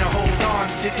 Trying to hold on,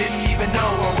 didn't even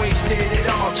know or wasted it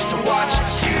all just to watch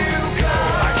you go.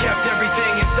 I kept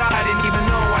everything inside, and even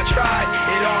though I tried,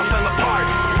 it all fell apart.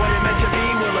 What it meant to me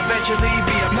will eventually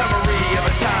be a memory of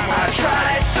a time when I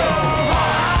tried so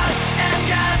hard and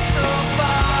got so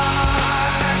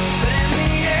far. But in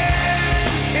the end,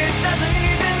 it doesn't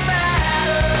even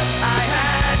matter. I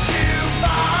had to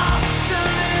fall to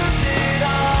lose it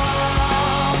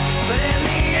all. But in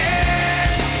the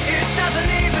end, it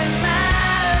doesn't even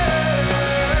matter.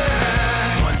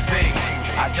 One thing,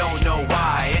 I don't know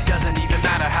why. It doesn't even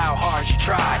matter how hard you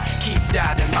try. Keep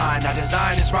that in mind. I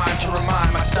designed this rhyme to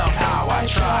remind myself how I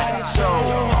tried so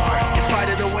hard. In spite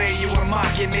of the way you were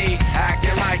mocking me,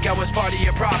 acting like I was part of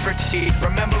your property.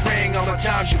 Remembering all the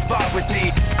times you fought with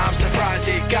me, I'm surprised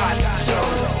it got so.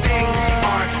 Things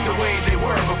aren't the way they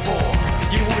were before.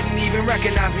 You wouldn't even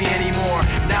recognize me anymore.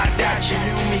 Not that you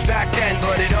knew me back then,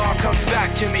 but it all comes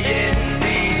back to me in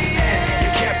the end. You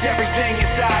kept everything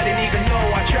inside, and even though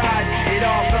I tried, it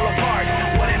all fell apart.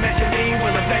 What it meant to me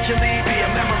will eventually be a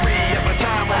memory of a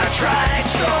time when I tried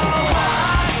so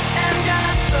hard and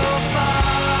got so far.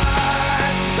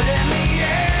 But in the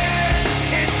end,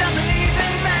 it doesn't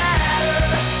even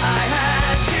matter. I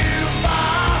had to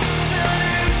fall to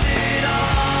lose it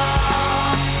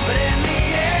all. But in the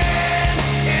end,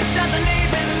 it doesn't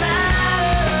even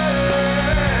matter.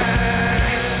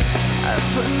 I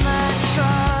put my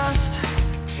trust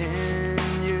in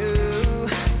you.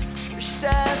 Reached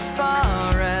as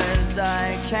far as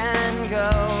I can go.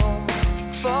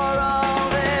 For all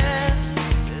this,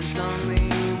 there's only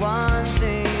one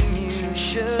thing you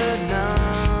should know.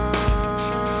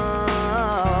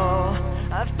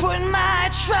 I've put my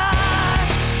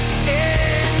trust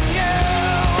in you.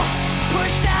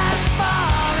 Pushed as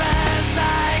far as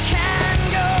I can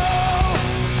go.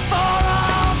 For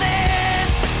all this,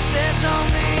 there's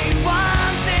only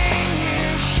one thing you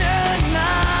should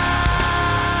know.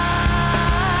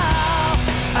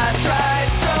 I tried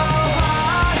so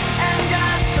hard and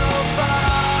got so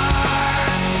far,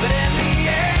 but in the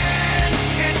end,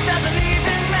 it doesn't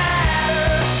even matter.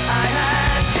 I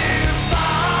had to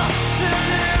fall to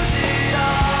lose it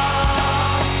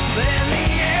all, but in the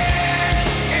end,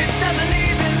 it doesn't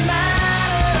even matter.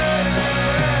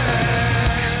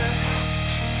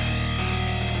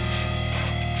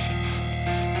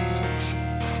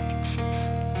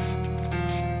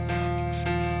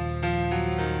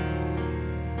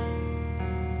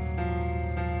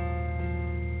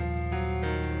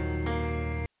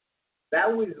 That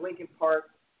was Linkin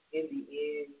Park In the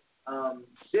End.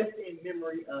 Just in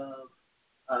memory of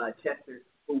Chester,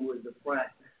 who was the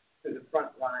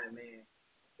front line man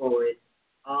for it.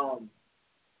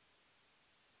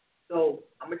 So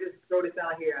I'm gonna just throw this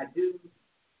out here. I do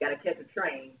gotta catch a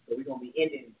train, so we're gonna be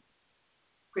ending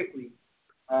quickly.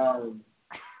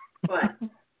 But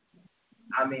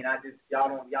I mean, y'all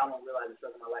don't realize the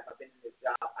struggle of my life. I've been in this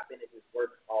job, I've been in this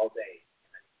work all day,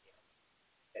 and I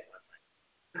catch my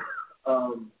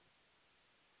train.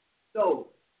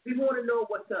 So people want to know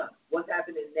what's up, what's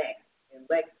happening next, and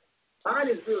Lex,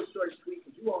 mine is real short and sweet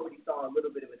because you already saw a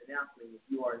little bit of an announcement if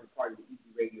you are a part of the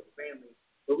Easy Radio family.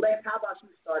 But Lex, how about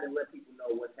you start and let people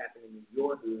know what's happening in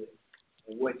your hood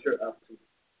and what you're up to?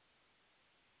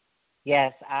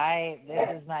 Yes, this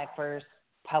is my first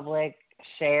public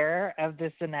share of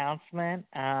this announcement.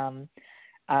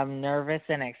 I'm nervous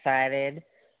and excited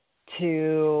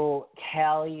to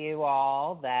tell you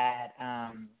all that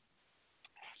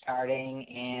starting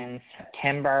in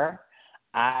September,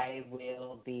 I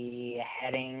will be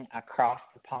heading across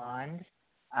the pond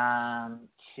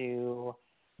to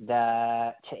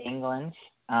England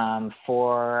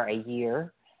for a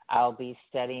year. I'll be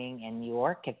studying in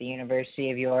York at the University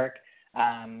of York,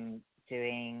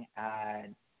 doing a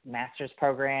master's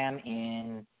program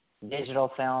in digital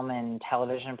film and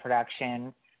television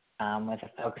production with a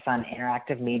focus on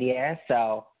interactive media.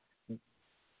 So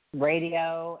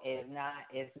radio is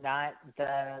not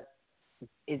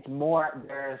it's more,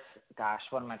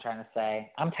 what am I trying to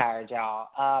say? I'm tired,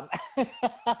 y'all.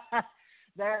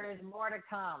 There is more to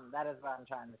come. That is what I'm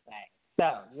trying to say.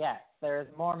 So, yes, there's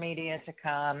more media to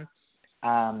come.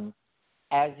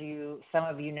 As some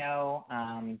of you know,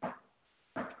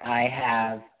 I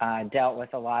have dealt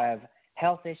with a lot of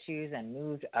health issues and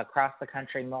moved across the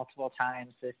country multiple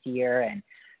times this year. And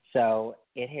so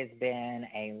it has been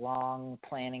a long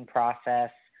planning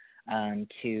process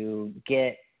to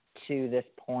get to this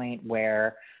point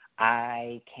where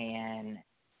I can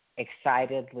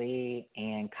excitedly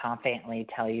and confidently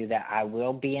tell you that I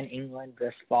will be in England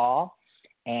this fall,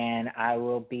 and I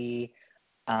will be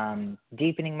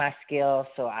deepening my skills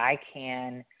so I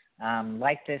can,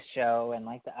 like this show and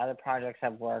like the other projects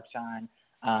I've worked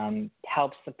on,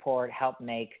 help support, help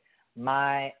make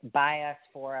my by us,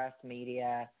 for us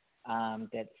media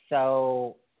that's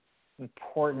so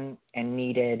important and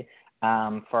needed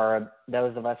for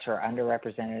those of us who are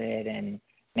underrepresented in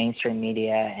mainstream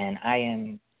media. And I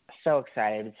am so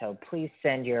excited. So please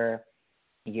send your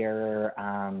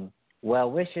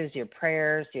well wishes, your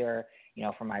prayers, for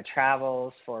my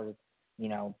travels, for,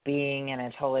 being in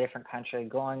a totally different country,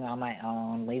 going on my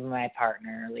own, leaving my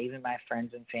partner, leaving my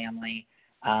friends and family.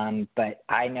 But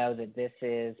I know that this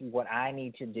is what I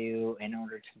need to do in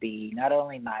order to be not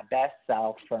only my best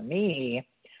self for me,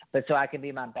 but so I can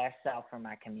be my best self for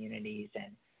my communities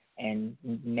and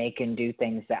make and do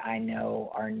things that I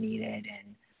know are needed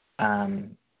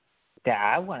and that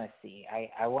I want to see.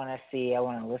 I want to see, I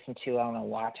want to listen to, I want to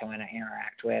watch, I want to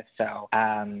interact with. So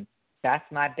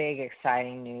that's my big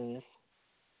exciting news.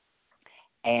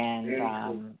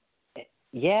 And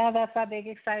yeah, that's my big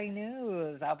exciting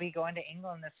news. I'll be going to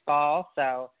England this fall,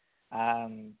 so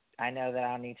I know that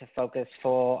I'll need to focus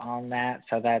full on that.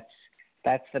 So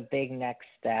that's the big next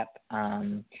step.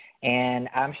 And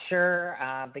I'm sure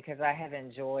because I have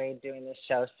enjoyed doing this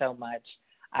show so much,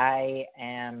 I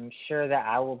am sure that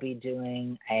I will be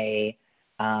doing a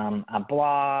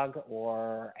blog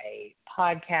or a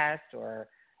podcast or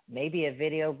maybe a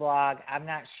video blog. I'm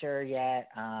not sure yet.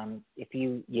 If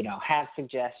you have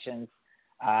suggestions,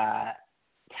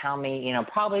 tell me,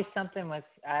 probably something with,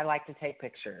 I like to take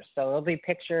pictures. So it'll be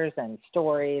pictures and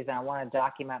stories, and I want to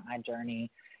document my journey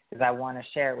because I want to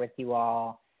share it with you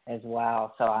all as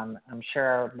well. So I'm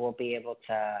sure we'll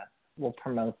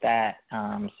promote that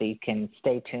so you can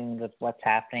stay tuned with what's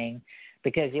happening,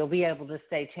 because you'll be able to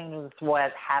stay tuned with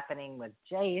what's happening with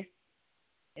Jace.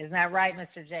 Isn't that right,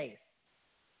 Mr. Jace?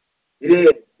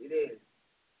 It is.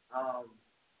 Well,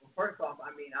 first off, I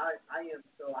am,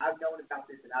 so I've known about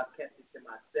this and I've kept it to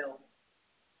myself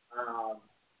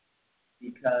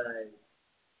because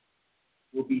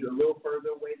we'll be a little further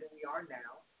away than we are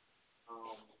now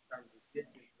in terms of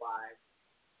distance-wise,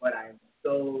 but I am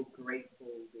so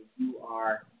grateful that you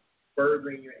are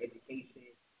furthering your education,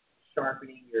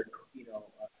 sharpening your,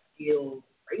 skills,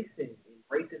 embracing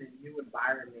a new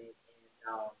environment,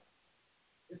 and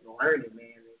just learning,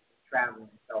 man, and traveling.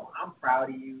 So I'm proud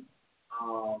of you.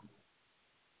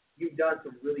 You've done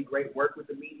some really great work with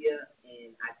the media,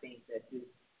 and I think that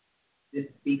this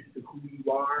speaks to who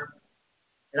you are.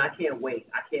 And I can't wait.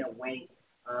 I can't wait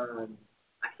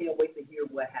to hear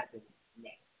what happens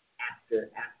next after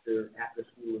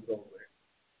school is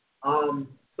over.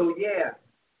 So yeah,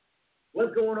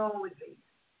 what's going on with Jace?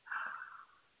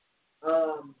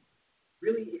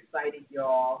 Really excited,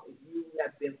 y'all. If you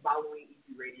have been following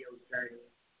EP Radio's journey,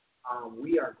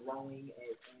 we are growing,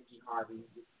 as Angie Harvey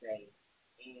would say,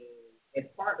 and as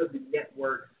part of the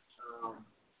network's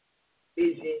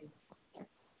vision,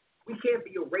 we can't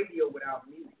be a radio without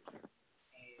music.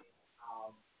 And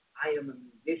I am a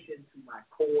musician to my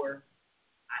core.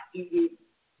 I eat it,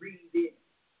 breathe it,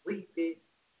 sleep it,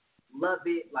 love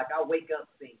it. Like I wake up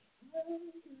singing.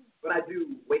 But I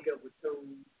do wake up with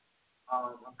tunes.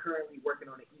 I'm currently working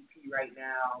on an EP right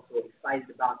now, so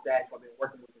excited about that. So I've been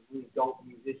working with some really dope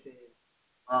musicians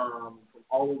from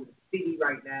all over the city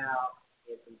right now,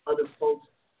 and some other folks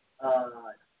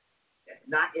that's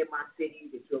not in my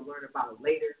city that you'll learn about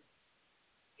later.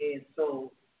 And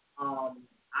so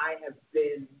I have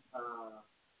been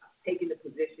taking the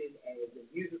position as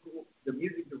the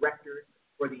music director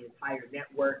for the entire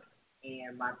network,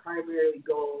 and my primary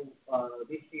goal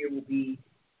this year will be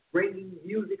bringing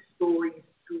music stories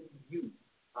to you.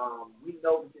 We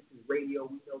know that this is radio.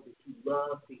 We know that you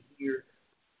love to hear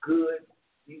good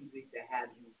music that has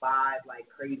you vibe like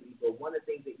crazy. But one of the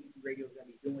things that EC Radio is going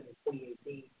to be doing in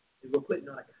 2018 is we're putting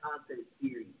on a concert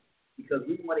series because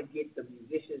we want to get the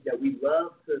musicians that we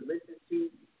love to listen to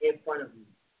in front of you.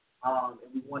 And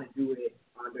we want to do it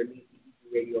underneath the EC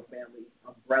Radio family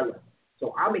umbrella.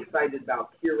 So I'm excited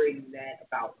about curating that,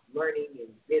 about learning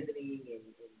and visiting and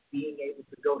being able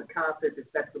to go to concerts and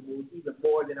festivals even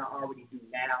more than I already do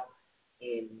now,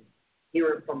 and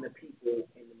hearing from the people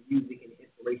and the music and the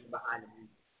inspiration behind the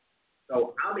music.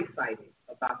 So I'm excited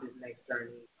about this next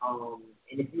journey.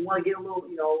 And if you want to get a little,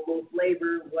 little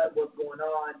flavor of what's going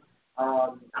on,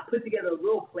 I put together a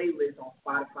little playlist on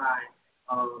Spotify,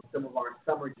 some of our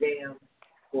summer jams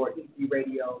for EC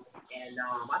Radio, and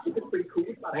I think it's pretty cool.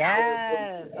 It's about an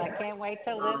hour. Yes, I can't wait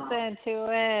to listen to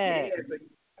it.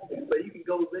 Yeah, so you can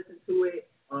go listen to it,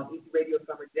 EC Radio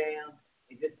Summer Jam,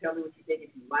 and just tell me what you think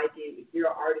if you like it. If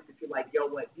you're an artist that you're like, yo,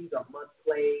 what, these are must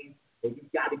plays, and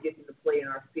you've got to get them to play in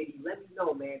our city, let me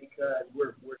know, man, because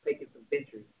we're taking some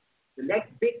ventures. The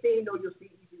next big thing, though, you'll see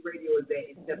EC Radio is that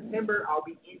in September, I'll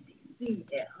be in DC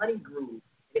at Honey Groove.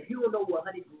 And if you don't know what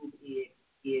Honey Groove is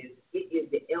it is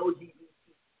the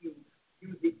LGBTQ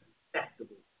music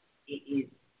festival. It is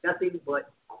nothing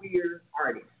but queer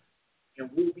artists. And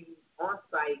we'll be on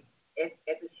site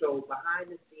at the show, behind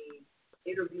the scenes,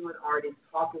 interviewing artists,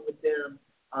 talking with them,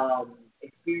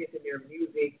 experiencing their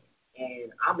music.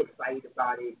 And I'm excited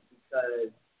about it because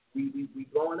we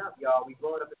blowing up, y'all. We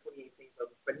blowing up in 2018. So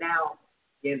for now,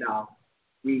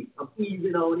 I'm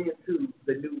easing on into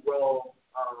the new role,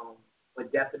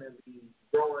 but definitely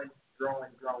growing,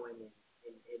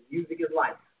 and music is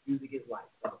life. Music is life.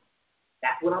 So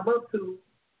that's what I'm up to.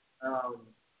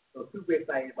 So super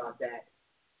excited about that.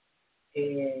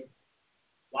 And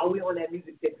while we're on that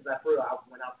music tip, because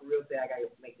when I for real say I got to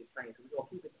make this train, so we're going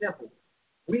to keep it simple.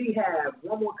 We have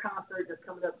one more concert that's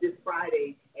coming up this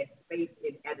Friday at Space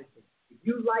in Edison. If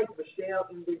you like Michelle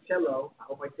Invicello, I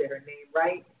hope I said her name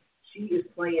right, she is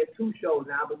playing 2 shows.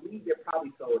 Now, I believe they're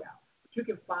probably sold out. But you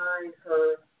can find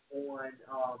her on,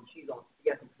 she got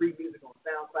some free music on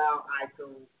SoundCloud,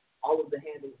 iTunes, all of the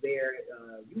handles there.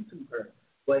 YouTube her.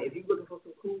 But if you're looking for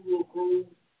some cool little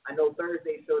grooves, I know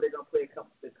Thursday show they're going to play a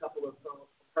couple of songs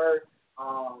from her.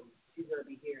 She's going to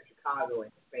be here in Chicago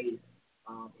at Space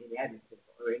in Edison.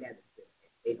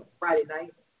 It's on Friday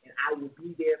night, and I will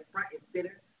be there front and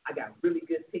center. I got really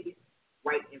good tickets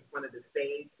right in front of the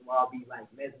stage, so I'll be like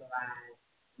mesmerized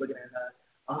looking at her.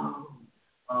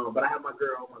 But I have my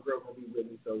girl gonna be with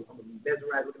me, so I'm gonna be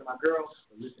mesmerized looking at my girl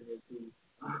and listening to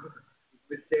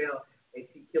Michelle, and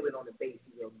she killing on the bass.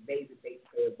 She's an amazing bass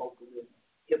player, vocalist,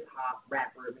 hip hop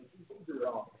rapper. I mean, she do it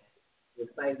all. We're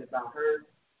excited about her.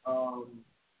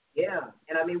 Yeah,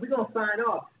 and I mean, we're gonna sign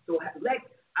off. So Lex,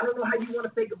 I don't know how you want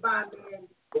to say goodbye, man,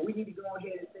 but we need to go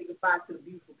ahead and say goodbye to the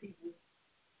beautiful people.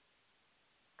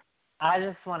 I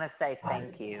just want to say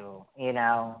thank you,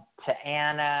 to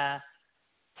Anna,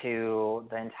 to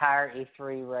the entire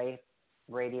E3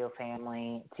 radio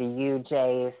family, to you,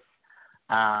 Jace,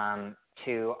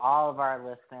 to all of our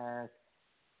listeners.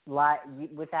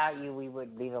 Without you, we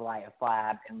would be the Light of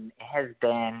Lab, and it has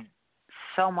been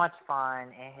so much fun.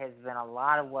 It has been a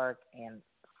lot of work and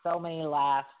so many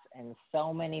laughs and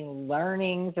so many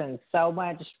learnings and so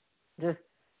much just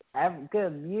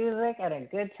good music and a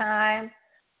good time.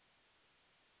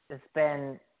 It's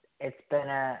been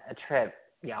a trip,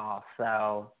 y'all.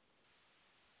 So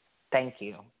thank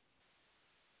you.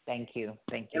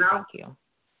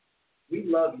 We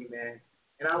love you, man.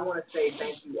 And I want to say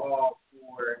thank you all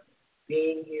for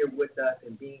being here with us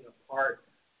and being a part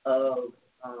of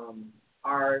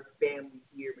our family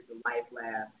here with the Life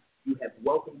Lab. You have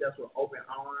welcomed us with open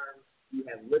arms. You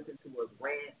have listened to us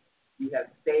rant. You have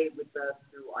stayed with us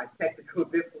through our technical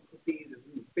difficulties as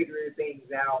we were figuring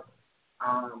things out.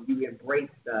 You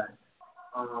embraced us.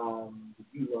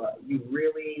 You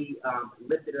really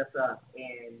lifted us up,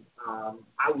 and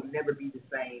I will never be the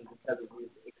same because of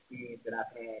this experience that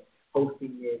I've had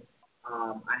hosting this.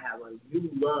 I have a new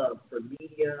love for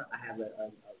media. I have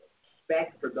a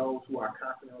respect for those who are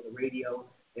constantly on the radio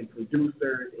and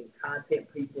producers and content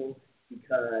people,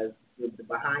 because the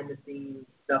behind-the-scenes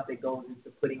stuff that goes into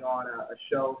putting on a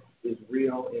show is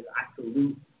real, and I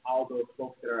salute all those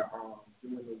folks that are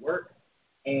doing the work.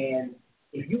 And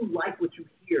if you like what you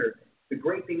hear, the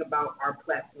great thing about our our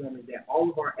platform is that all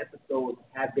of our episodes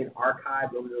have been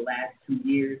archived over the last 2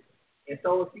 years. And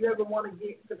so if you ever want to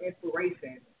get some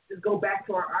inspiration, just go back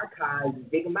to our archives and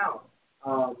dig them out.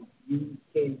 You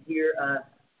can hear us,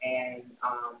 and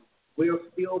we'll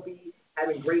still be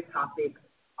having great topics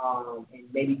and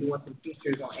maybe doing some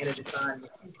features on Anna Deshawn and the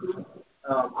Q.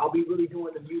 I'll be really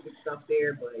doing the music stuff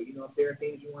there, but, you know, if there are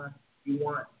things you want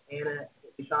Anna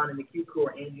Deshawn and the Q Crew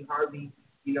or Angie Harvey,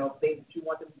 you know, things that you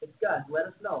want them to discuss, let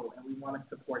us know, and we want to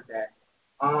support that.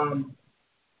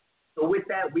 So with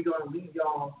that, we're going to leave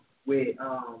y'all with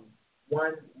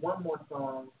one more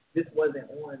song. This wasn't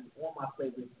on my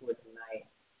playlist for tonight,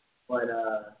 but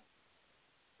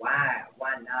why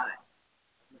not?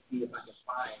 I'm going to see if I can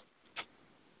find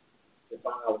the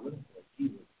song I was looking for.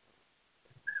 Jesus.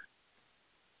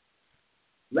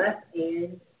 Let's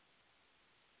end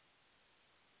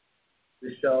the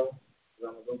show.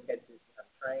 I'm going to go catch this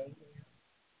train here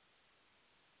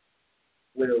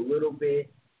with a little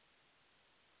bit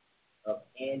of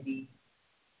Andy.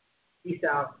 Peace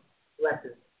out.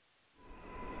 Blessings.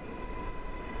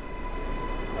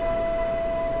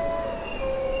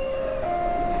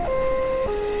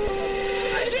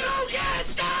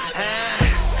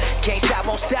 Can't stop,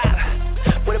 won't stop.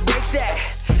 Where the brakes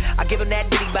at? I give him that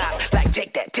diddy bop. Like,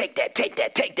 take that, take that, take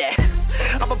that, take that.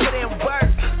 I'ma put in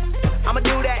work. I'ma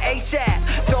do that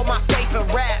ASAP. Throw my faith in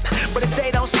rap. But if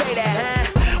they don't say that,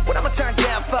 huh? What I'ma turn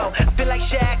down for? I feel like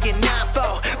Shaq in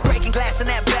 9-4. Breaking glass in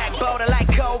that backbone. I like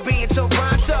Kobe and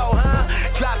Toronto, huh?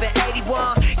 Dropping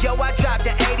 81. Yo, I dropped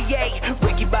an 88.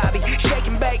 Ricky Bobby, shake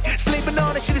and bake. Sleeping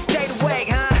on it, should've stayed awake,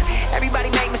 huh? Everybody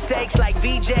make mistakes like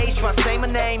VJs. Trying to say my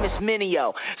name is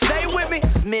Minio. Say it with me,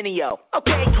 Minio.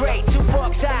 Okay, great. 2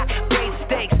 forks high, raise the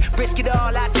stakes. Risk it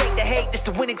all, I take the hate. This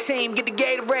the winning team. Get the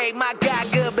Gatorade. My guy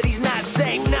good, but he's not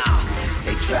safe, no.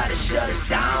 They try to shut us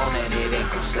down and it ain't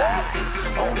gon'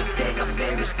 slide. Only thing I'm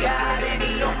in is God and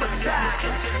he on my side.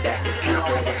 That's the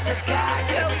counter, that's the guy.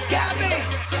 You got me.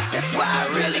 That's why I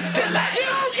really feel like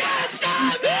you can't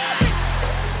stop me.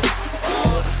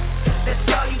 That's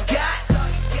all you got.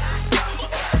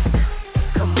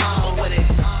 Come on with it.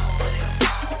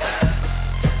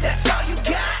 That's all you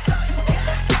got.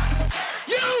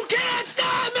 You can't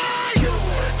stop me. You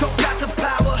don't got the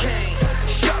power.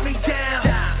 Shut me down.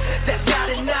 That's not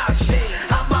enough.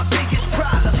 I'm my biggest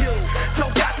problem. You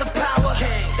don't got the power.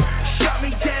 Shut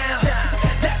me down.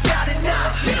 That's not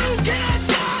enough. You can't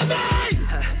stop me.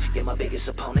 You're my biggest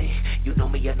opponent. You know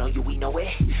me, I know you, we know it.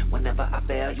 Whenever I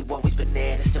fail, you always been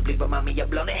there to simply remind me you're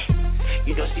blown it.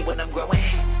 You don't see when I'm growing.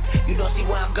 You don't see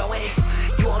where I'm going.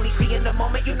 You only see in the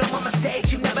moment. You know my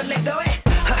mistakes. You never let go it.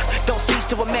 Don't cease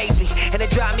to amaze me, and it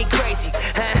drive me crazy.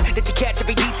 Did you catch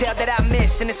every detail that I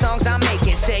miss in the songs I'm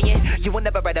making? Saying you will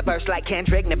never write a verse like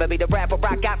Kendrick. Never be the rapper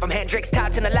I got from Hendrix.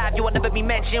 Tots in the live, you will never be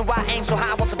mentioned. Why aim so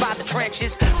high, won't survive the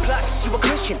trenches. Plus, you a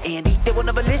Christian, Andy. They will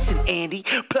never listen, Andy.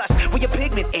 Plus, we a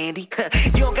pigment, Andy.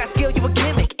 You don't got skill, you a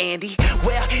gimmick, Andy.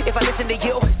 Well, if I listen to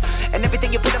you and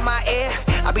everything you put in my ear,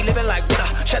 I'll be living like woulda,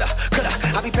 shoulda, coulda.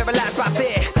 I'll be paralyzed by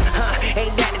fear.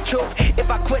 Ain't that the truth? If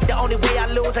I quit, the only way I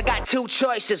lose. I got 2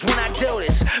 choices when I do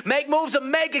this: make moves or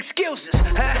make excuses.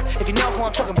 If you know who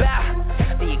I'm talking about,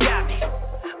 then you got me.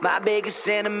 My biggest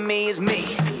enemy is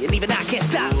me, and even I can't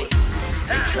stop me.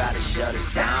 They try to shut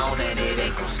us down and it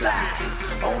ain't gon'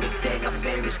 slide. Only thing I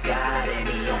fear is God and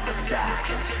he on my side.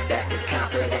 That's the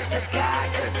confidence that's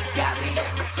God, 'cause he got me.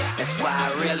 That's why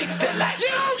I really feel like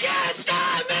you can't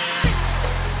stop me.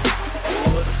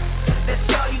 That's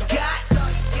all you got.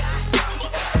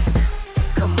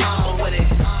 Come on with it.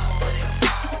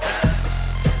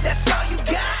 That's all you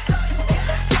got.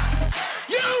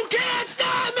 You can't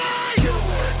stop me. You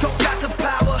don't got the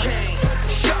power.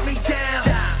 Shut me down.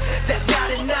 That's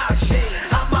not enough.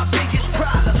 I'm my biggest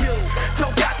problem. You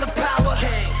don't got the power.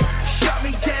 Shut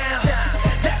me down.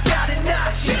 That's not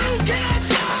enough. You can't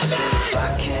stop me. If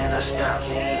I cannot stop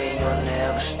me, then you'll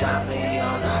never stop me.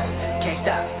 Oh no, can't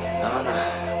stop. Oh no,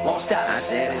 won't stop. I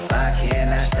said if I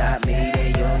cannot stop me, then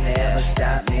you'll never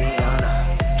stop me. Oh no,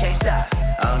 can't stop.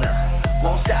 Oh no,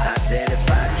 won't stop. I said if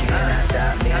I cannot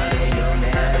stop me, then you'll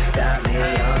never stop me.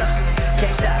 Oh no,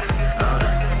 can't stop. Oh no,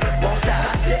 won't stop.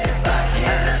 I said if I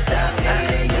cannot stop me,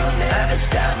 then you'll never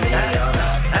stop me. Oh no,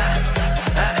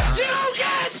 you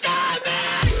can't stop me.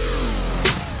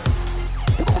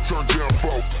 I'ma turn down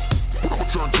folk. I'ma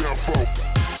turn down folk.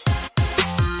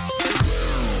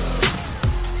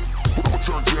 I'ma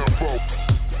turn down folk.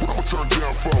 I'ma turn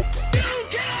down folk. You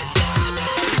can't stop me.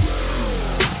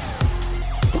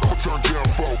 I'ma turn down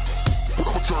folk.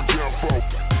 I'ma turn down folk.